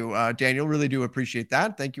 thank you, Daniel. Really do appreciate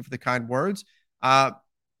that. Thank you for the kind words.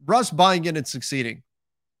 Russ buying in and succeeding.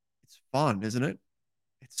 It's fun, isn't it?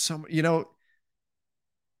 It's so,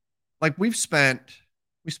 like we spent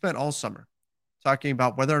all summer talking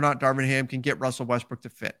about whether or not Darvin Ham can get Russell Westbrook to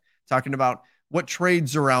fit, talking about what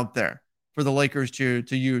trades are out there for the Lakers to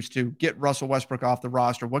use to get Russell Westbrook off the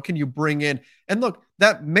roster. What can you bring in? And look,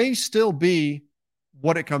 that may still be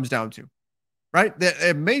what it comes down to, right?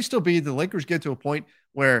 It may still be the Lakers get to a point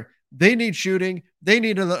where they need shooting, they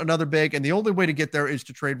need another big, and the only way to get there is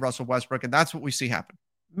to trade Russell Westbrook, and that's what we see happen.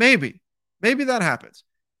 Maybe that happens.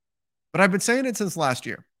 But I've been saying it since last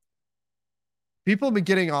year. People have been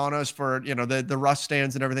getting on us for, the Russ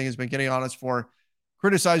stands and everything has been getting on us for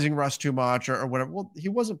criticizing Russ too much or whatever. Well, he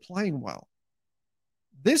wasn't playing well.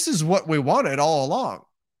 This is what we wanted all along,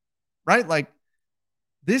 right? Like,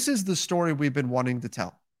 this is the story we've been wanting to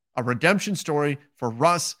tell. A redemption story for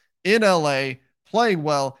Russ in LA, playing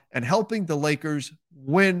well and helping the Lakers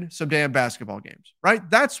win some damn basketball games, right?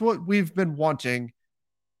 That's what we've been wanting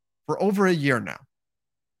for over a year now.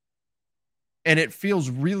 And it feels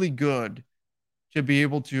really good to be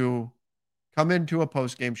able to come into a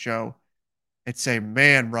post-game show and say,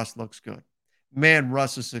 man, Russ looks good. Man,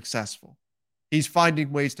 Russ is successful. He's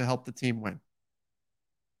finding ways to help the team win.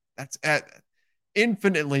 That's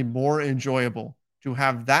infinitely more enjoyable to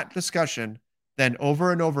have that discussion than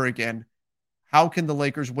over and over again. How can the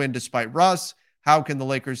Lakers win despite Russ? Should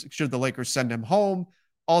the Lakers send him home?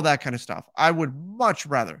 All that kind of stuff. I would much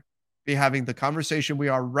rather be having the conversation we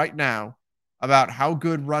are right now about how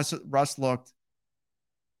good Russ looked.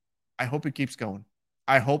 I hope it keeps going.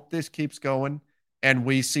 I hope this keeps going and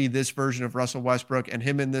we see this version of Russell Westbrook and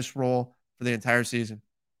him in this role for the entire season.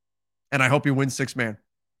 And I hope he wins sixth man.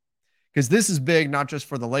 Because this is big, not just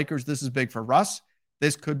for the Lakers. This is big for Russ.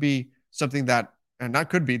 This could be something that, and not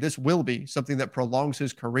could be, this will be something that prolongs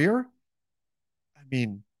his career. I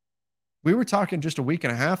mean, we were talking just a week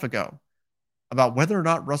and a half ago about whether or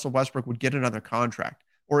not Russell Westbrook would get another contract.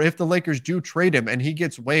 Or if the Lakers do trade him and he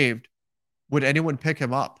gets waived, would anyone pick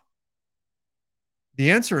him up?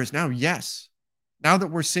 The answer is now yes. Now that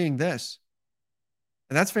we're seeing this.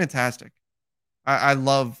 And that's fantastic. I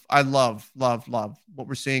love what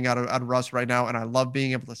we're seeing out of Russ right now. And I love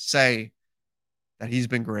being able to say that he's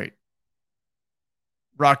been great.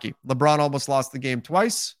 Rocky, LeBron almost lost the game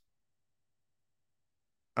twice.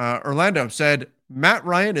 Orlando said, Matt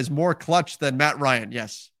Ryan is more clutch than Matt Ryan.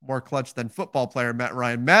 Yes, more clutch than football player Matt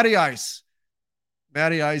Ryan. Matty Ice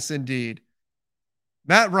indeed.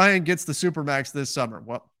 Matt Ryan gets the Supermax this summer.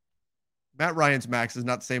 Well, Matt Ryan's max is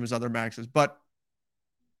not the same as other maxes, but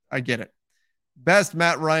I get it. Best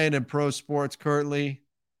Matt Ryan in pro sports currently,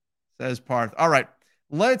 says Parth. All right,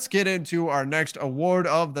 let's get into our next award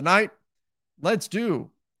of the night. Let's do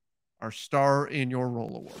our Star in Your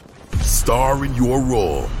Role award. Star in Your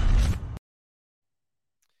Role.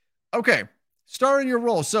 Okay, star in your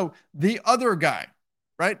role. So the other guy,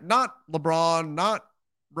 right? Not LeBron, not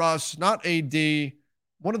Russ, not AD,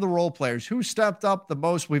 one of the role players who stepped up the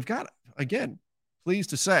most. We've got, again,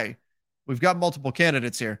 pleased to say, we've got multiple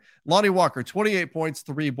candidates here. Lonnie Walker, 28 points,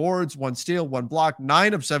 3 boards, 1 steal, 1 block,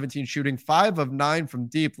 9 of 17 shooting, 5 of 9 from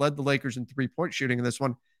deep, led the Lakers in 3-point shooting in this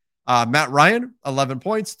one. Matt Ryan, 11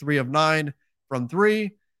 points, 3 of 9 from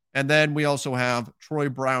 3. And then we also have Troy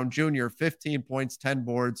Brown Jr., 15 points, 10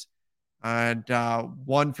 boards, and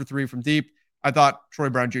 1 for 3 from deep. I thought Troy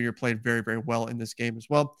Brown Jr. played very, very well in this game as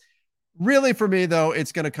well. Really, for me, though,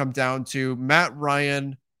 it's going to come down to Matt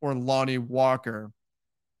Ryan or Lonnie Walker.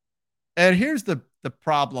 And here's the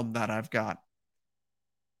problem that I've got.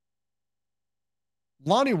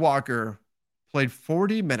 Lonnie Walker played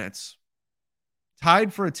 40 minutes,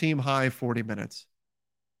 tied for a team high 40 minutes,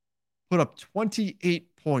 put up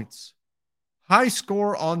 28 points, high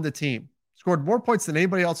score on the team, scored more points than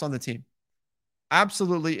anybody else on the team,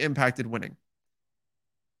 absolutely impacted winning.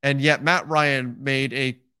 And yet Matt Ryan made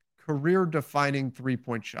a career-defining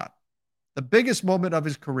 3-point shot, the biggest moment of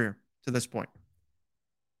his career to this point.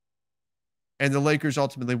 And the Lakers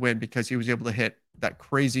ultimately win because he was able to hit that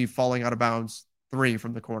crazy falling out of bounds 3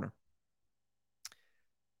 from the corner.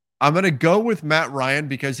 I'm going to go with Matt Ryan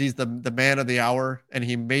because he's the man of the hour and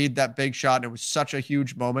he made that big shot and it was such a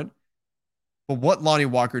huge moment. But what Lonnie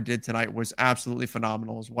Walker did tonight was absolutely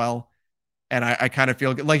phenomenal as well. And I kind of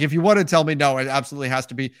feel like if you want to tell me, no, it absolutely has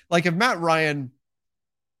to be like if Matt Ryan,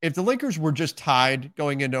 if the Lakers were just tied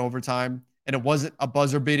going into overtime and it wasn't a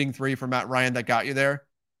buzzer beating 3 from Matt Ryan that got you there,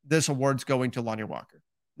 this award's going to Lonnie Walker.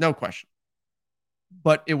 No question.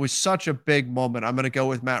 But it was such a big moment. I'm going to go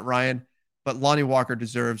with Matt Ryan, but Lonnie Walker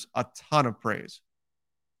deserves a ton of praise.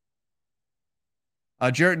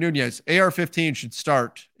 Jarrett Nunez, AR-15 should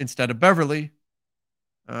start instead of Beverly.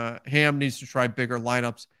 Ham needs to try bigger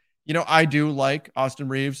lineups. You know, I do like Austin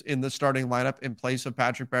Reeves in the starting lineup in place of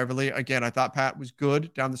Patrick Beverly. Again, I thought Pat was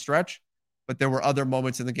good down the stretch, but there were other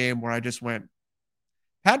moments in the game where I just went,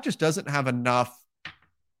 Pat just doesn't have enough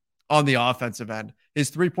on the offensive end.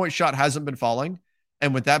 His 3-point shot hasn't been falling.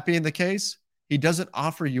 And with that being the case, he doesn't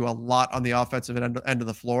offer you a lot on the offensive end of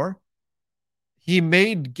the floor. He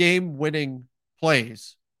made game-winning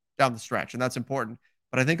plays down the stretch, and that's important.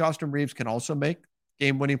 But I think Austin Reeves can also make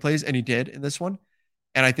game-winning plays, and he did in this one.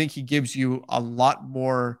 And I think he gives you a lot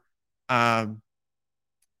more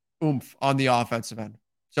oomph on the offensive end.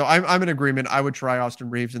 So I'm in agreement. I would try Austin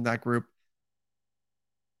Reeves in that group.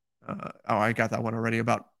 I got that one already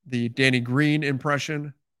about the Danny Green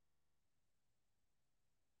impression.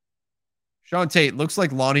 Sean Tate, looks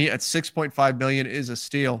like Lonnie at $6.5 million is a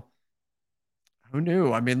steal. Who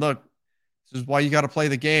knew? I mean, look, this is why you got to play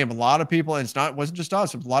the game. A lot of people, and it wasn't just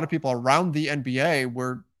us, a lot of people around the NBA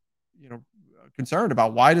were, concerned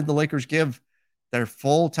about why did the Lakers give their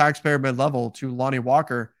full taxpayer mid-level to Lonnie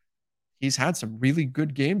Walker. He's had some really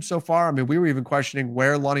good games so far. I mean, we were even questioning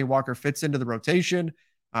where Lonnie Walker fits into the rotation.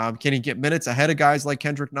 Can he get minutes ahead of guys like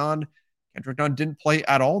Kendrick Nunn? Kendrick Nunn didn't play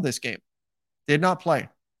at all this game. Did not play.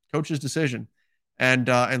 Coach's decision. And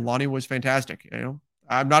Lonnie was fantastic.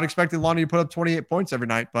 I'm not expecting Lonnie to put up 28 points every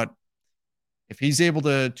night, but if he's able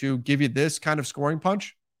to give you this kind of scoring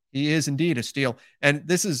punch, he is indeed a steal. And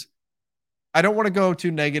this is, I don't want to go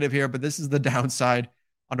too negative here, but this is the downside.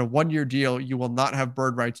 On a 1-year deal, you will not have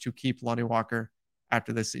bird rights to keep Lonnie Walker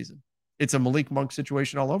after this season. It's a Malik Monk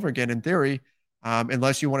situation all over again, in theory,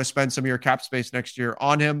 unless you want to spend some of your cap space next year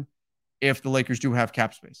on him, if the Lakers do have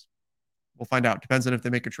cap space. We'll find out. Depends on if they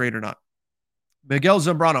make a trade or not. Miguel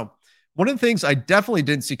Zambrano. One of the things I definitely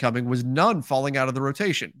didn't see coming was Nunn falling out of the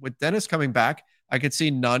rotation. With Dennis coming back, I could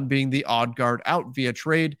see Nunn being the odd guard out via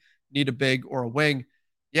trade, need a big or a wing.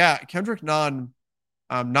 Yeah, Kendrick Nunn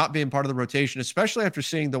not being part of the rotation, especially after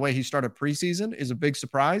seeing the way he started preseason, is a big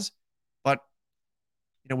surprise. But,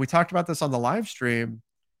 we talked about this on the live stream.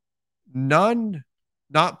 Nunn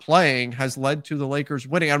not playing has led to the Lakers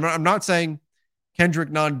winning. I'm not saying Kendrick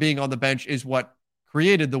Nunn being on the bench is what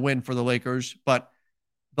created the win for the Lakers, but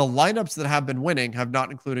the lineups that have been winning have not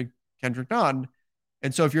included Kendrick Nunn.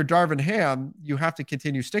 And so if you're Darvin Ham, you have to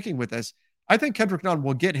continue sticking with this. I think Kendrick Nunn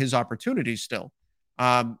will get his opportunities still.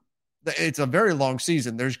 It's a very long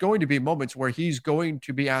season. There's going to be moments where he's going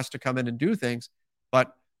to be asked to come in and do things.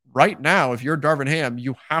 But right now, if you're Darvin Ham,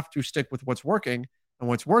 you have to stick with what's working. And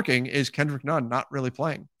what's working is Kendrick Nunn not really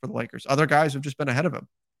playing for the Lakers. Other guys have just been ahead of him.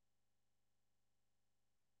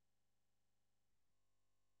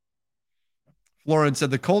 Florin said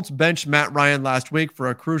the Colts benched Matt Ryan last week for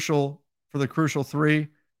the crucial 3-37.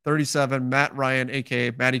 Matt Ryan,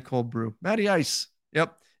 a.k.a. Matty Cold Brew. Matty Ice.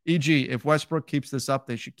 Yep. E.g., if Westbrook keeps this up,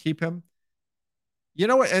 they should keep him. You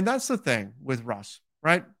know what? And that's the thing with Russ,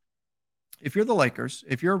 right? If you're the Lakers,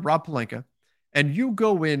 if you're Rob Pelinka, and you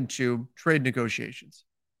go into trade negotiations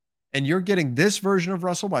and you're getting this version of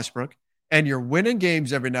Russell Westbrook and you're winning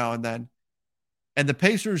games every now and then, and the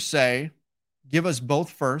Pacers say, give us both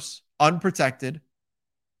firsts, unprotected,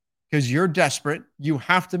 because you're desperate, you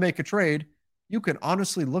have to make a trade, you can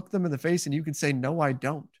honestly look them in the face and you can say, no, I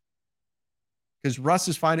don't. Because Russ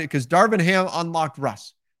is finding it, because Darvin Ham unlocked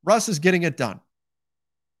Russ. Russ is getting it done.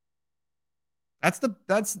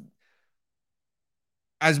 That's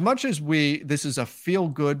as much as this is a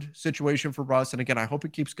feel-good situation for Russ, and again, I hope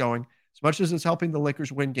it keeps going. As much as it's helping the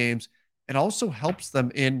Lakers win games, it also helps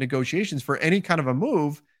them in negotiations for any kind of a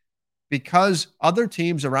move, because other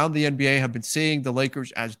teams around the NBA have been seeing the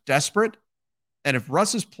Lakers as desperate. And if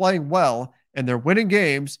Russ is playing well and they're winning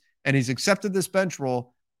games and he's accepted this bench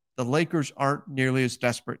role, the Lakers aren't nearly as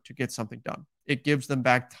desperate to get something done. It gives them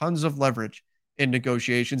back tons of leverage in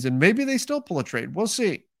negotiations, and maybe they still pull a trade. We'll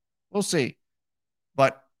see. We'll see.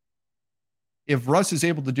 But if Russ is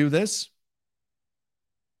able to do this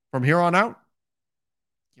from here on out,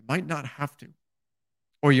 you might not have to.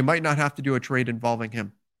 Or you might not have to do a trade involving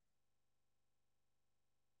him.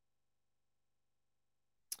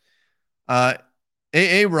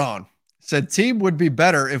 Ron said, team would be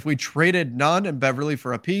better if we traded Nunn and Beverly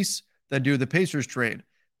for a piece than do the Pacers trade.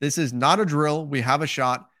 This is not a drill. We have a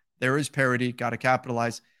shot. There is parity. Got to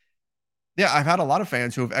capitalize. Yeah, I've had a lot of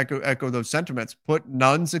fans who have echoed those sentiments. Put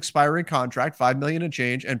Nunn's expiring contract, $5 million and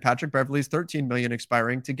change, and Patrick Beverly's $13 million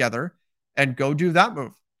expiring together, and go do that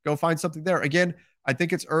move. Go find something there. Again, I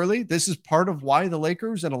think it's early. This is part of why the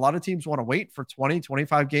Lakers and a lot of teams want to wait for 20,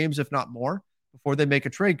 25 games, if not more, before they make a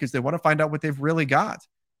trade, because they want to find out what they've really got.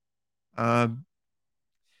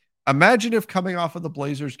 Imagine if coming off of the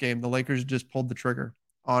Blazers game, the Lakers just pulled the trigger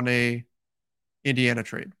on a Indiana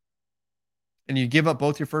trade, and you give up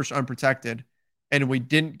both your first unprotected, and we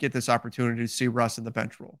didn't get this opportunity to see Russ in the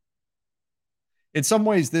bench role. In some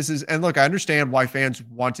ways, this is, and look, I understand why fans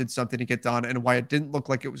wanted something to get done and why it didn't look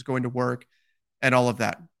like it was going to work and all of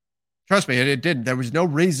that. Trust me, it didn't. There was no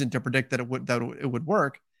reason to predict that it would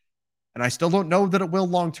work. And I still don't know that it will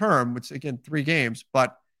long term, which again, 3 games,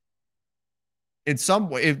 but in some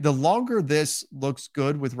way, if the longer this looks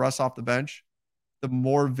good with Russ off the bench, the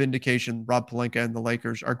more vindication Rob Pelinka and the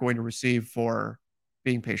Lakers are going to receive for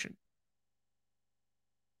being patient.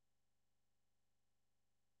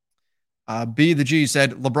 B the G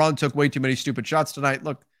said, LeBron took way too many stupid shots tonight.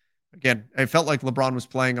 Look, again, it felt like LeBron was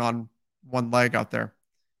playing on one leg out there.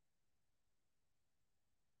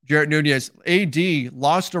 Jarrett Nunez, AD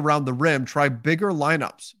lost around the rim. Try bigger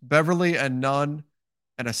lineups. Beverly and Nunn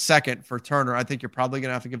and a second for Turner. I think you're probably going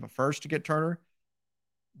to have to give a first to get Turner.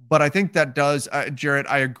 But I think that does, Jarrett,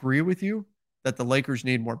 I agree with you that the Lakers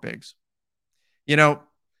need more bigs. You know,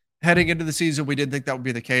 heading into the season, we didn't think that would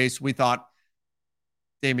be the case. We thought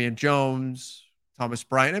Damian Jones, Thomas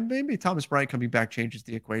Bryant, and maybe Thomas Bryant coming back changes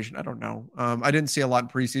the equation. I don't know. I didn't see a lot in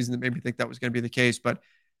preseason that made me think that was going to be the case, but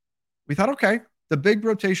we thought, okay, the big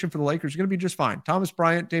rotation for the Lakers is going to be just fine. Thomas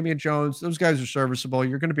Bryant, Damian Jones, those guys are serviceable.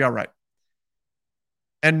 You're going to be all right.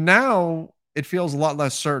 And now it feels a lot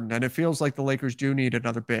less certain, and it feels like the Lakers do need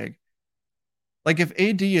another big. Like if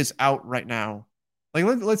AD is out right now, like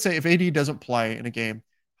let's say if AD doesn't play in a game,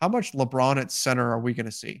 how much LeBron at center are we going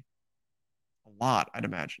to see? A lot, I'd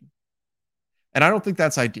imagine. And I don't think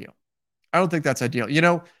that's ideal. You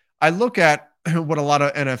know, I look at what a lot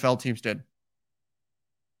of NFL teams did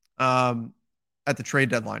at the trade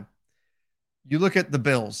deadline. You look at the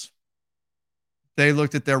Bills. They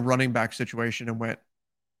looked at their running back situation and went,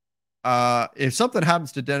 if something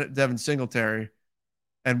happens to Devin Singletary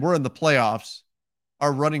and we're in the playoffs,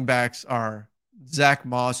 our running backs are Zach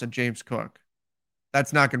Moss and James Cook.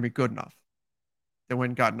 That's not going to be good enough. They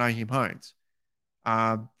went and got Nyheim Hines.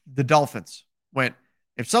 The Dolphins went,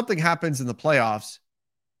 if something happens in the playoffs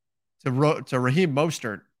to Raheem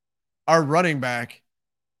Mostert, our running back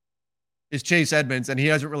is Chase Edmonds, and he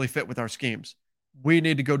doesn't really fit with our schemes. We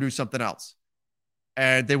need to go do something else.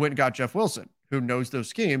 And they went and got Jeff Wilson, who knows those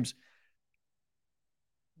schemes.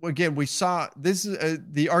 Again, we saw this.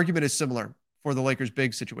 The argument is similar for the Lakers'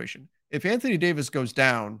 big situation. If Anthony Davis goes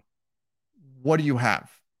down, what do you have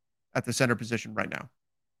at the center position right now?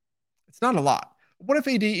 It's not a lot. What if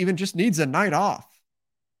AD even just needs a night off?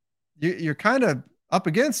 You're kind of up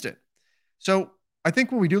against it. So I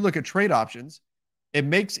think when we do look at trade options, it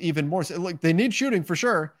makes even more sense. Look, they need shooting for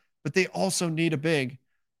sure, but they also need a big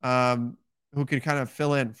who can kind of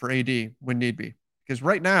fill in for AD when need be. Because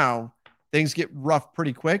right now, things get rough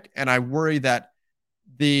pretty quick, and I worry that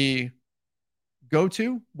the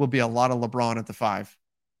go-to will be a lot of LeBron at the 5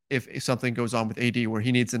 if something goes on with AD where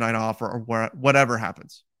he needs a night off or whatever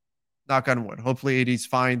happens. Knock on wood. Hopefully AD's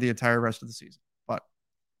fine the entire rest of the season. But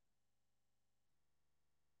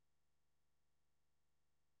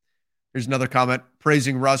here's another comment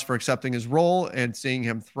praising Russ for accepting his role and seeing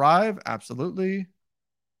him thrive. Absolutely.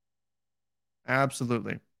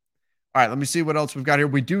 Absolutely. All right, let me see what else we've got here.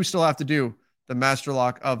 We do still have to do the master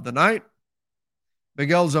lock of the night.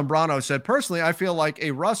 Miguel Zambrano said, personally, I feel like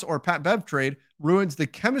a Russ or Pat Bev trade ruins the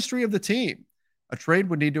chemistry of the team. A trade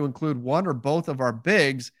would need to include one or both of our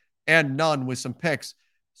bigs and none with some picks.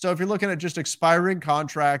 So if you're looking at just expiring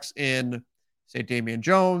contracts in, say, Damian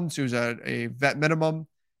Jones, who's at a vet minimum,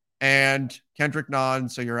 and Kendrick Nunn,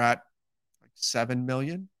 so you're at like $7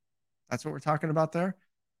 million. That's what we're talking about there.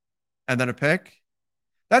 And then a pick.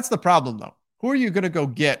 That's the problem, though. Who are you going to go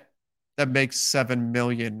get that makes $7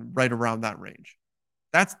 million right around that range?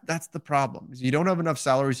 That's the problem. Is you don't have enough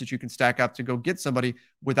salaries that you can stack up to go get somebody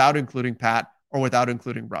without including Pat or without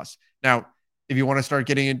including Russ. Now, if you want to start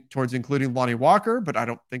getting in towards including Lonnie Walker, but I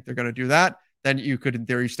don't think they're going to do that, then you could, in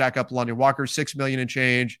theory, stack up Lonnie Walker, $6 million and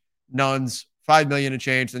change, Nunn's $5 million and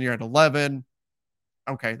change, then you're at 11.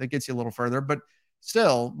 Okay, that gets you a little further, but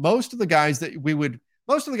still, most of the guys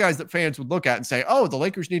that fans would look at and say, oh, the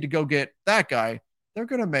Lakers need to go get that guy, they're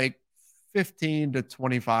going to make 15 to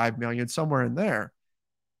 25 million, somewhere in there.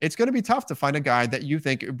 It's going to be tough to find a guy that you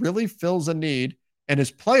think really fills a need and is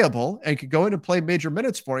playable and could go in and play major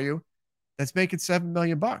minutes for you that's making $7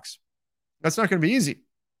 million. That's not going to be easy.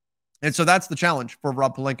 And so that's the challenge for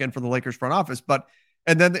Rob Pelinka and for the Lakers front office.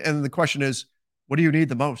 And then the question is, what do you need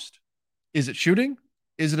the most? Is it shooting?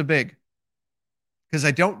 Is it a big? Because I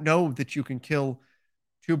don't know that you can kill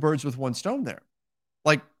two birds with one stone there.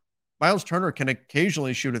 Like, Miles Turner can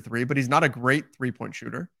occasionally shoot a three, but he's not a great three-point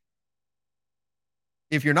shooter.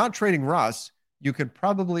 If you're not trading Russ, you could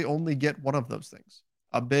probably only get one of those things,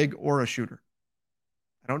 a big or a shooter.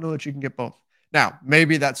 I don't know that you can get both. Now,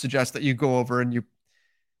 maybe that suggests that you go over and you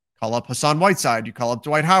call up Hassan Whiteside, you call up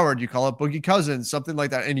Dwight Howard, you call up Boogie Cousins, something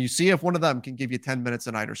like that, and you see if one of them can give you 10 minutes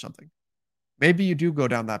a night or something. Maybe you do go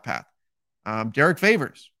down that path. Derek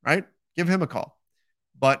Favors, right? Give him a call.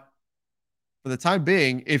 But for the time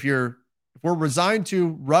being, if we're resigned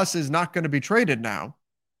to Russ is not going to be traded now,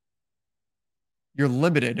 you're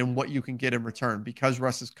limited in what you can get in return because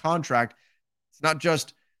Russ's contract, it's not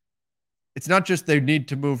just they need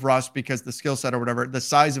to move Russ because the skill set or whatever, the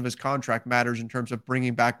size of his contract matters in terms of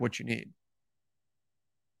bringing back what you need.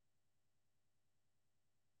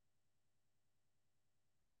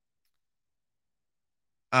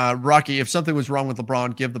 Rocky, if something was wrong with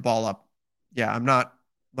LeBron, give the ball up. Yeah, I'm not.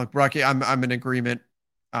 Look, Rocky, I'm in agreement.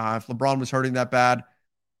 If LeBron was hurting that bad,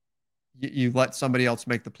 you let somebody else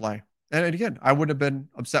make the play. And again, I wouldn't have been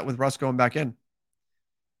upset with Russ going back in.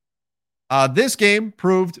 This game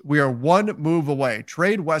proved we are one move away.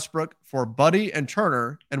 Trade Westbrook for Buddy and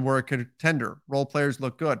Turner, and we're a contender. Role players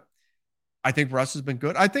look good. I think Russ has been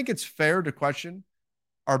good. I think it's fair to question,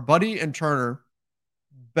 are Buddy and Turner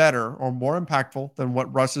better or more impactful than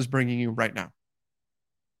what Russ is bringing you right now?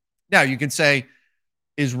 Now, you can say,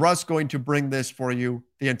 is Russ going to bring this for you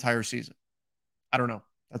the entire season? I don't know.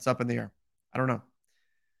 That's up in the air. I don't know.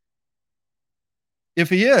 If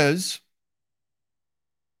he is,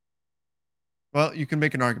 well, you can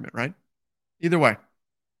make an argument, right? Either way.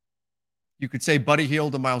 You could say Buddy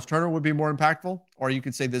Hield and Miles Turner would be more impactful, or you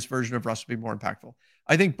could say this version of Russ would be more impactful.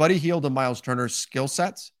 I think Buddy Hield and Miles Turner's skill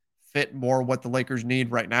sets fit more what the Lakers need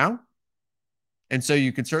right now. And so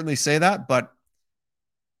you could certainly say that, but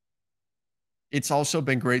it's also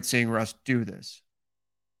been great seeing Russ do this.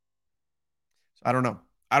 So I don't know.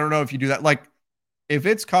 I don't know if you do that. Like, if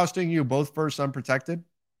it's costing you both firsts unprotected,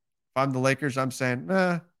 if I'm the Lakers, I'm saying,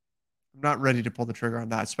 I'm not ready to pull the trigger on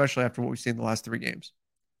that, especially after what we've seen in the last 3 games.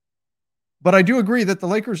 But I do agree that the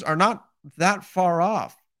Lakers are not that far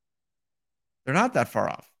off. They're not that far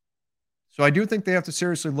off. So I do think they have to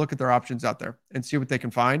seriously look at their options out there and see what they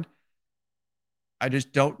can find. I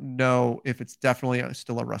just don't know if it's definitely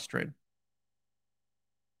still a Russ trade.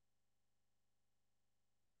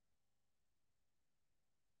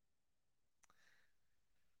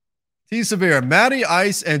 T. Severe, Matty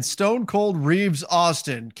Ice and Stone Cold Reeves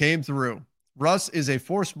Austin came through. Russ is a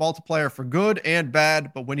force multiplier for good and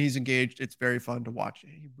bad, but when he's engaged, it's very fun to watch.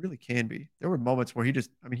 He really can be. There were moments where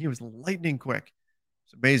he was lightning quick.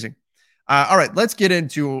 It's amazing. All right, let's get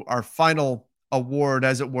into our final award,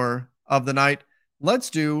 as it were, of the night. Let's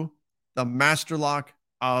do the Master Lock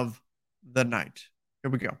of the night.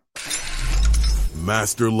 Here we go.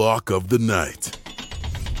 Master Lock of the night.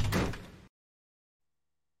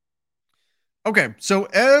 Okay, so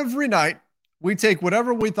every night We take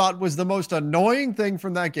whatever we thought was the most annoying thing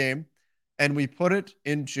from that game and we put it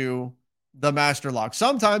into the master lock.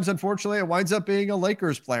 Sometimes, unfortunately, it winds up being a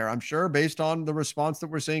Lakers player. I'm sure based on the response that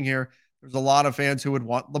we're seeing here, there's a lot of fans who would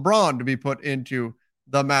want LeBron to be put into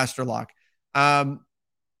the master lock. I'm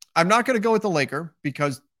not going to go with the Laker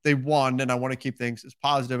because they won and I want to keep things as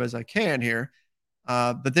positive as I can here.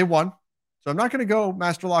 But they won. So I'm not going to go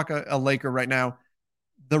master lock a Laker right now.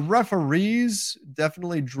 The referees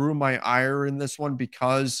definitely drew my ire in this one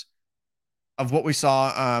because of what we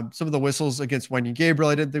saw. Some of the whistles against Wendy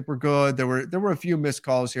Gabriel, I didn't think were good. There were a few missed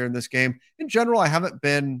calls here in this game. In general, I haven't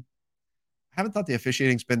thought the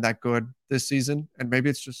officiating's been that good this season, and maybe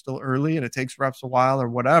it's just still early and it takes refs a while or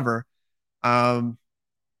whatever. The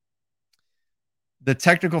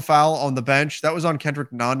technical foul on the bench, that was on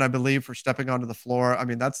Kendrick Nunn, I believe, for stepping onto the floor. I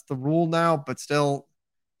mean, that's the rule now, but still,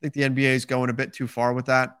 I think the NBA is going a bit too far with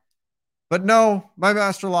that. But no, my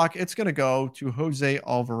master lock, it's going to go to Jose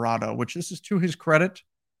Alvarado, which this is to his credit.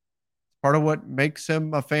 Part of what makes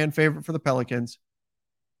him a fan favorite for the Pelicans.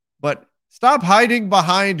 But stop hiding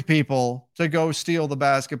behind people to go steal the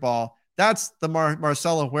basketball. That's the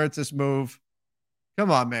Marcelo Huertas move.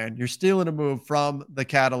 Come on, man. You're stealing a move from the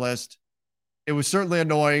Catalyst. It was certainly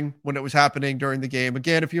annoying when it was happening during the game.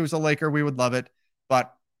 Again, if he was a Laker, we would love it.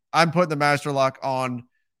 But I'm putting the master lock on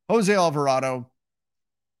Jose Alvarado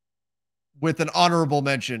with an honorable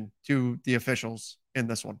mention to the officials in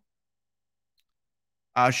this one.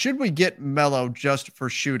 Should we get Melo just for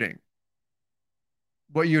shooting?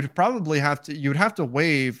 Well, you'd have to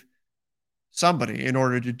waive somebody in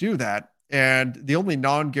order to do that. And the only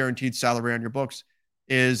non-guaranteed salary on your books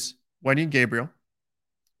is Wendy Gabriel,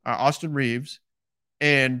 Austin Reeves,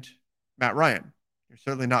 and Matt Ryan. You're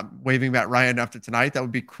certainly not waiving Matt Ryan after tonight. That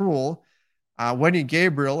would be cruel. Wendy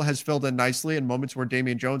Gabriel has filled in nicely in moments where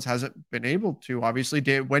Damian Jones hasn't been able to.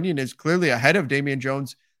 Obviously, Wendy is clearly ahead of Damian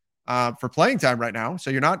Jones for playing time right now. So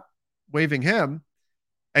you're not waiving him.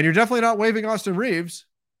 And you're definitely not waiving Austin Reeves.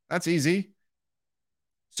 That's easy.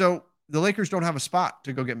 So the Lakers don't have a spot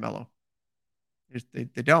to go get Melo. They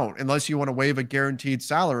don't, unless you want to waive a guaranteed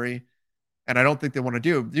salary. And I don't think they want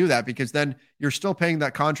to do that because then you're still paying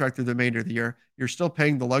that contract through the remainder of the year. You're still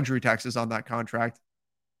paying the luxury taxes on that contract.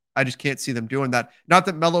 I just can't see them doing that. Not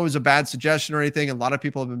that Melo is a bad suggestion or anything. A lot of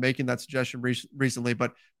people have been making that suggestion recently,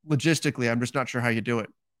 but logistically, I'm just not sure how you do it.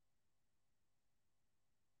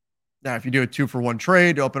 Now, if you do a 2-for-1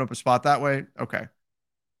 trade to open up a spot that way, okay.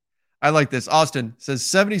 I like this. Austin says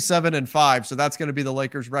 77-5, so that's going to be the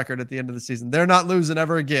Lakers' record at the end of the season. They're not losing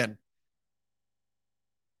ever again.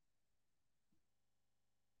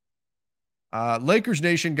 Lakers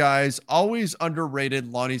Nation guys, always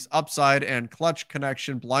underrated. Lonnie's upside and clutch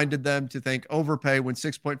connection blinded them to think overpay when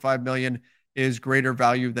 $6.5 million is greater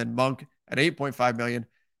value than Monk at $8.5 million.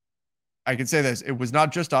 I can say this. It was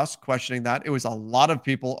not just us questioning that. It was a lot of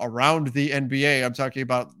people around the NBA. I'm talking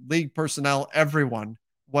about league personnel, everyone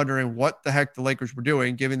wondering what the heck the Lakers were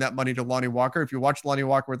doing, giving that money to Lonnie Walker. If you watched Lonnie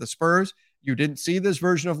Walker with the Spurs, you didn't see this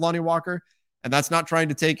version of Lonnie Walker. And that's not trying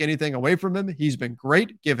to take anything away from him. He's been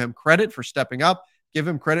great. Give him credit for stepping up. Give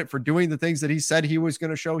him credit for doing the things that he said he was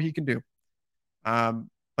going to show he can do. But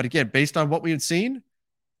again, based on what we had seen,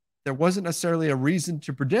 there wasn't necessarily a reason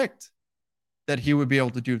to predict that he would be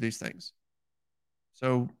able to do these things.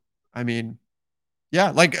 So, I mean,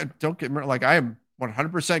 yeah, don't get me wrong, I am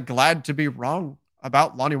 100% glad to be wrong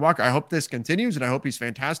about Lonnie Walker. I hope this continues, and I hope he's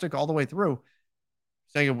fantastic all the way through.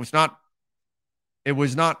 Saying it was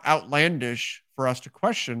not outlandish for us to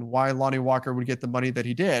question why Lonnie Walker would get the money that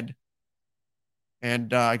he did.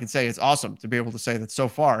 And I can say it's awesome to be able to say that so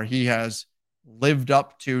far he has lived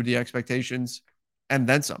up to the expectations and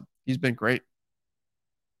then some. He's been great.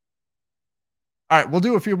 All right, we'll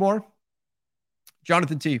do a few more.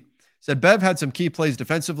 Jonathan T. said, Bev had some key plays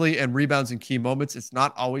defensively and rebounds in key moments. It's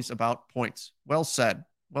not always about points. Well said.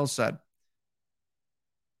 Well said.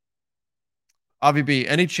 Avi B,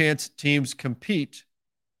 any chance teams compete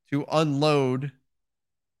to unload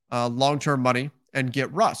long-term money and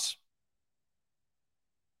get Russ?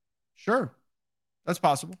 Sure. That's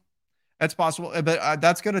possible. That's possible. But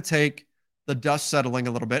that's going to take the dust settling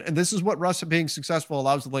a little bit. And this is what Russ being successful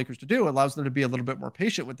allows the Lakers to do. It allows them to be a little bit more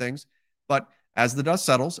patient with things. But as the dust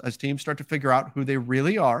settles, as teams start to figure out who they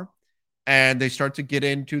really are, and they start to get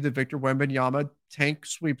into the Victor Wembanyama tank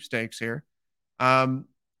sweepstakes here,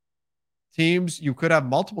 you could have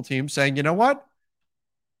multiple teams saying, you know what?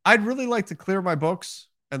 I'd really like to clear my books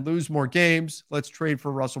and lose more games. Let's trade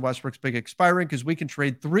for Russell Westbrook's big expiring because we can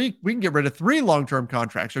get rid of 3 long-term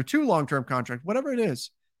contracts or 2 long-term contracts, whatever it is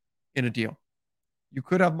in a deal. You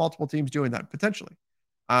could have multiple teams doing that potentially.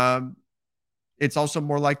 it's also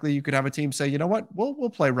more likely you could have a team say, you know what, we'll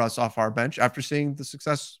play Russ off our bench after seeing the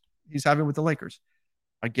success he's having with the Lakers.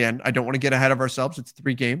 Again, I don't want to get ahead of ourselves. It's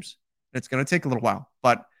 3 games. It's going to take a little while,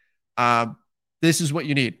 but this is what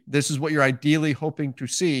you need. This is what you're ideally hoping to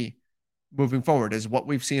see moving forward, is what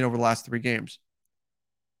we've seen over the last 3 games.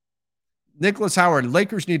 Nicholas Howard,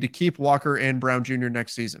 Lakers need to keep Walker and Brown Jr.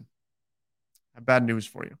 next season. I have bad news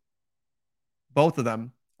for you. Both of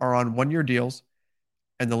them are on 1-year deals,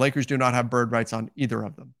 and the Lakers do not have bird rights on either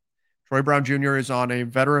of them. Troy Brown Jr. is on a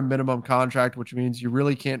veteran minimum contract, which means you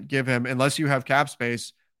really can't give him, unless you have cap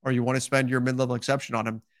space or you want to spend your mid-level exception on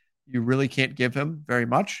him, you really can't give him very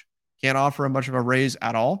much. Can't offer him much of a raise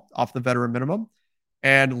at all off the veteran minimum.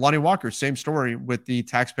 And Lonnie Walker, same story with the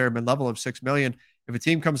taxpayer mid-level of $6 million. If a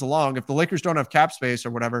team comes along, if the Lakers don't have cap space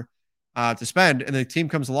or whatever to spend, and the team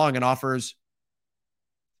comes along and offers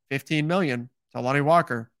 $15 million to Lonnie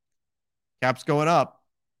Walker, cap's going up.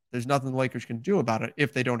 There's nothing the Lakers can do about it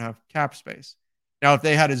if they don't have cap space. Now, if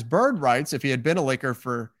they had his bird rights, if he had been a Laker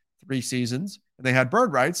for 3 seasons and they had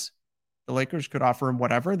bird rights, the Lakers could offer him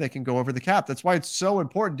whatever. They can go over the cap. That's why it's so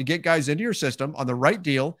important to get guys into your system on the right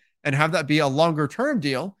deal and have that be a longer term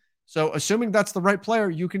deal. So assuming that's the right player,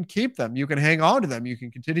 you can keep them. You can hang on to them. You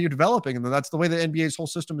can continue developing. And that's the way the NBA's whole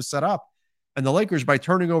system is set up. And the Lakers, by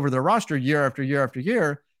turning over their roster year after year after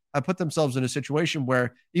year, have put themselves in a situation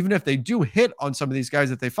where even if they do hit on some of these guys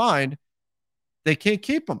that they find, they can't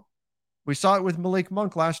keep them. We saw it with Malik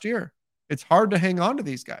Monk last year. It's hard to hang on to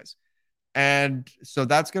these guys. And so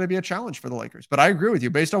that's going to be a challenge for the Lakers. But I agree with you.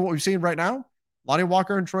 Based on what we've seen right now, Lonnie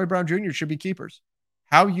Walker and Troy Brown Jr. should be keepers.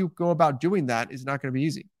 How you go about doing that is not going to be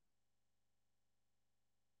easy.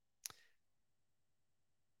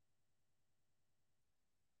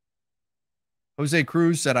 Jose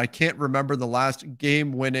Cruz said, I can't remember the last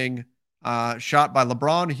game-winning shot by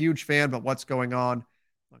LeBron. Huge fan, but what's going on?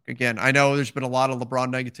 Look, again, I know there's been a lot of LeBron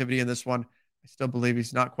negativity in this one. I still believe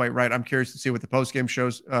he's not quite right. I'm curious to see what the post-game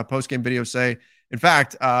videos say. In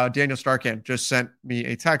fact, Daniel Starkan just sent me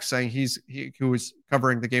a text saying who was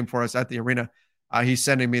covering the game for us at the arena. He's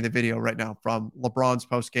sending me the video right now from LeBron's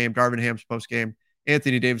post-game, Darvin Ham's post-game,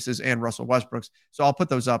 Anthony Davis's, and Russell Westbrook's. So I'll put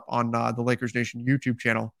those up on the Lakers Nation YouTube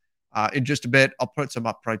channel in just a bit. I'll put some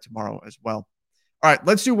up probably tomorrow as well. All right,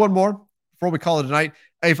 let's do one more before we call it a night.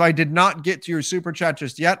 If I did not get to your super chat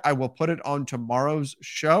just yet, I will put it on tomorrow's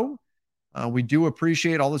show. We do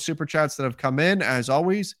appreciate all the super chats that have come in, as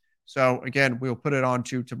always. So again, we'll put it on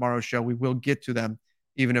to tomorrow's show. We will get to them,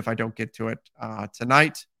 even if I don't get to it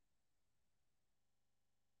tonight.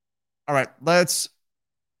 All right, let's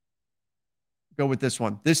go with this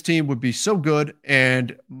one. This team would be so good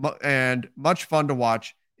and much fun to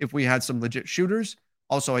watch if we had some legit shooters.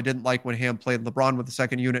 Also, I didn't like when Ham played LeBron with the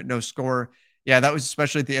second unit, no scorer. Yeah, that was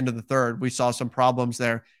especially at the end of the third. We saw some problems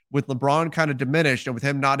there with LeBron kind of diminished and with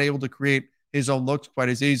him not able to create his own looks quite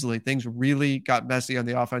as easily. Things really got messy on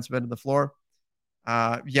the offensive end of the floor.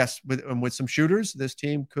 Yes, with some shooters, this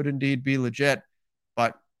team could indeed be legit,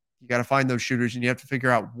 but you got to find those shooters and you have to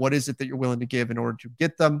figure out what is it that you're willing to give in order to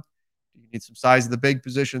get them. Do you need some size of the big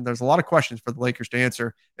position? There's a lot of questions for the Lakers to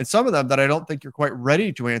answer, and some of them that I don't think you're quite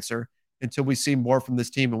ready to answer until we see more from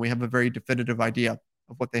this team and we have a very definitive idea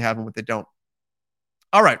of what they have and what they don't.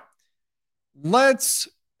 All right, let's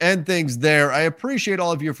end things there. I appreciate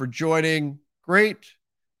all of you for joining. Great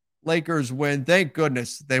Lakers win. Thank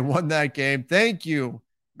goodness they won that game. Thank you,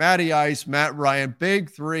 Matty Ice, Matt Ryan,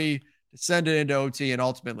 big 3 to send it into OT, and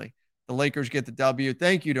ultimately the Lakers get the W.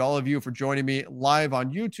 Thank you to all of you for joining me live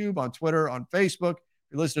on YouTube, on Twitter, on Facebook.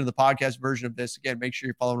 If you're listening to the podcast version of this, again, make sure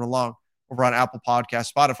you're following along over on Apple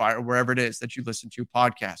Podcasts, Spotify, or wherever it is that you listen to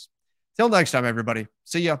podcasts. Till next time, everybody.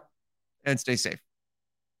 See ya and stay safe.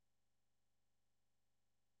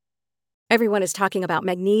 Everyone is talking about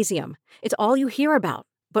magnesium. It's all you hear about.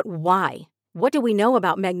 But why? What do we know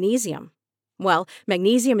about magnesium? Well,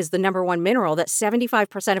 magnesium is the #1 mineral that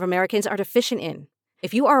 75% of Americans are deficient in.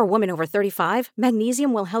 If you are a woman over 35,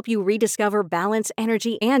 magnesium will help you rediscover balance,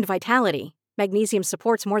 energy, and vitality. Magnesium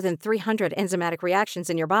supports more than 300 enzymatic reactions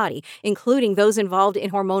in your body, including those involved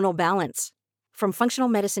in hormonal balance. From functional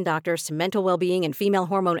medicine doctors to mental well-being and female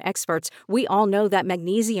hormone experts, we all know that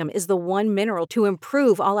magnesium is the one mineral to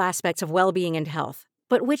improve all aspects of well-being and health.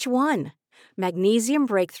 But which one? Magnesium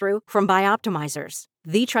Breakthrough from Bioptimizers,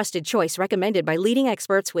 the trusted choice recommended by leading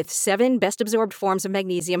experts with 7 best-absorbed forms of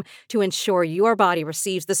magnesium to ensure your body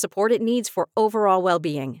receives the support it needs for overall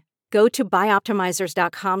well-being. Go to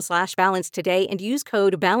bioptimizers.com/balance today and use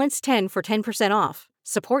code BALANCE10 for 10% off.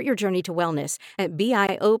 Support your journey to wellness at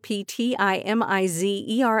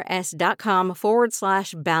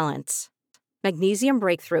bioptimizers.com/balance. Magnesium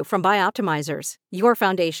Breakthrough from Bioptimizers, your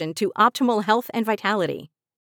foundation to optimal health and vitality.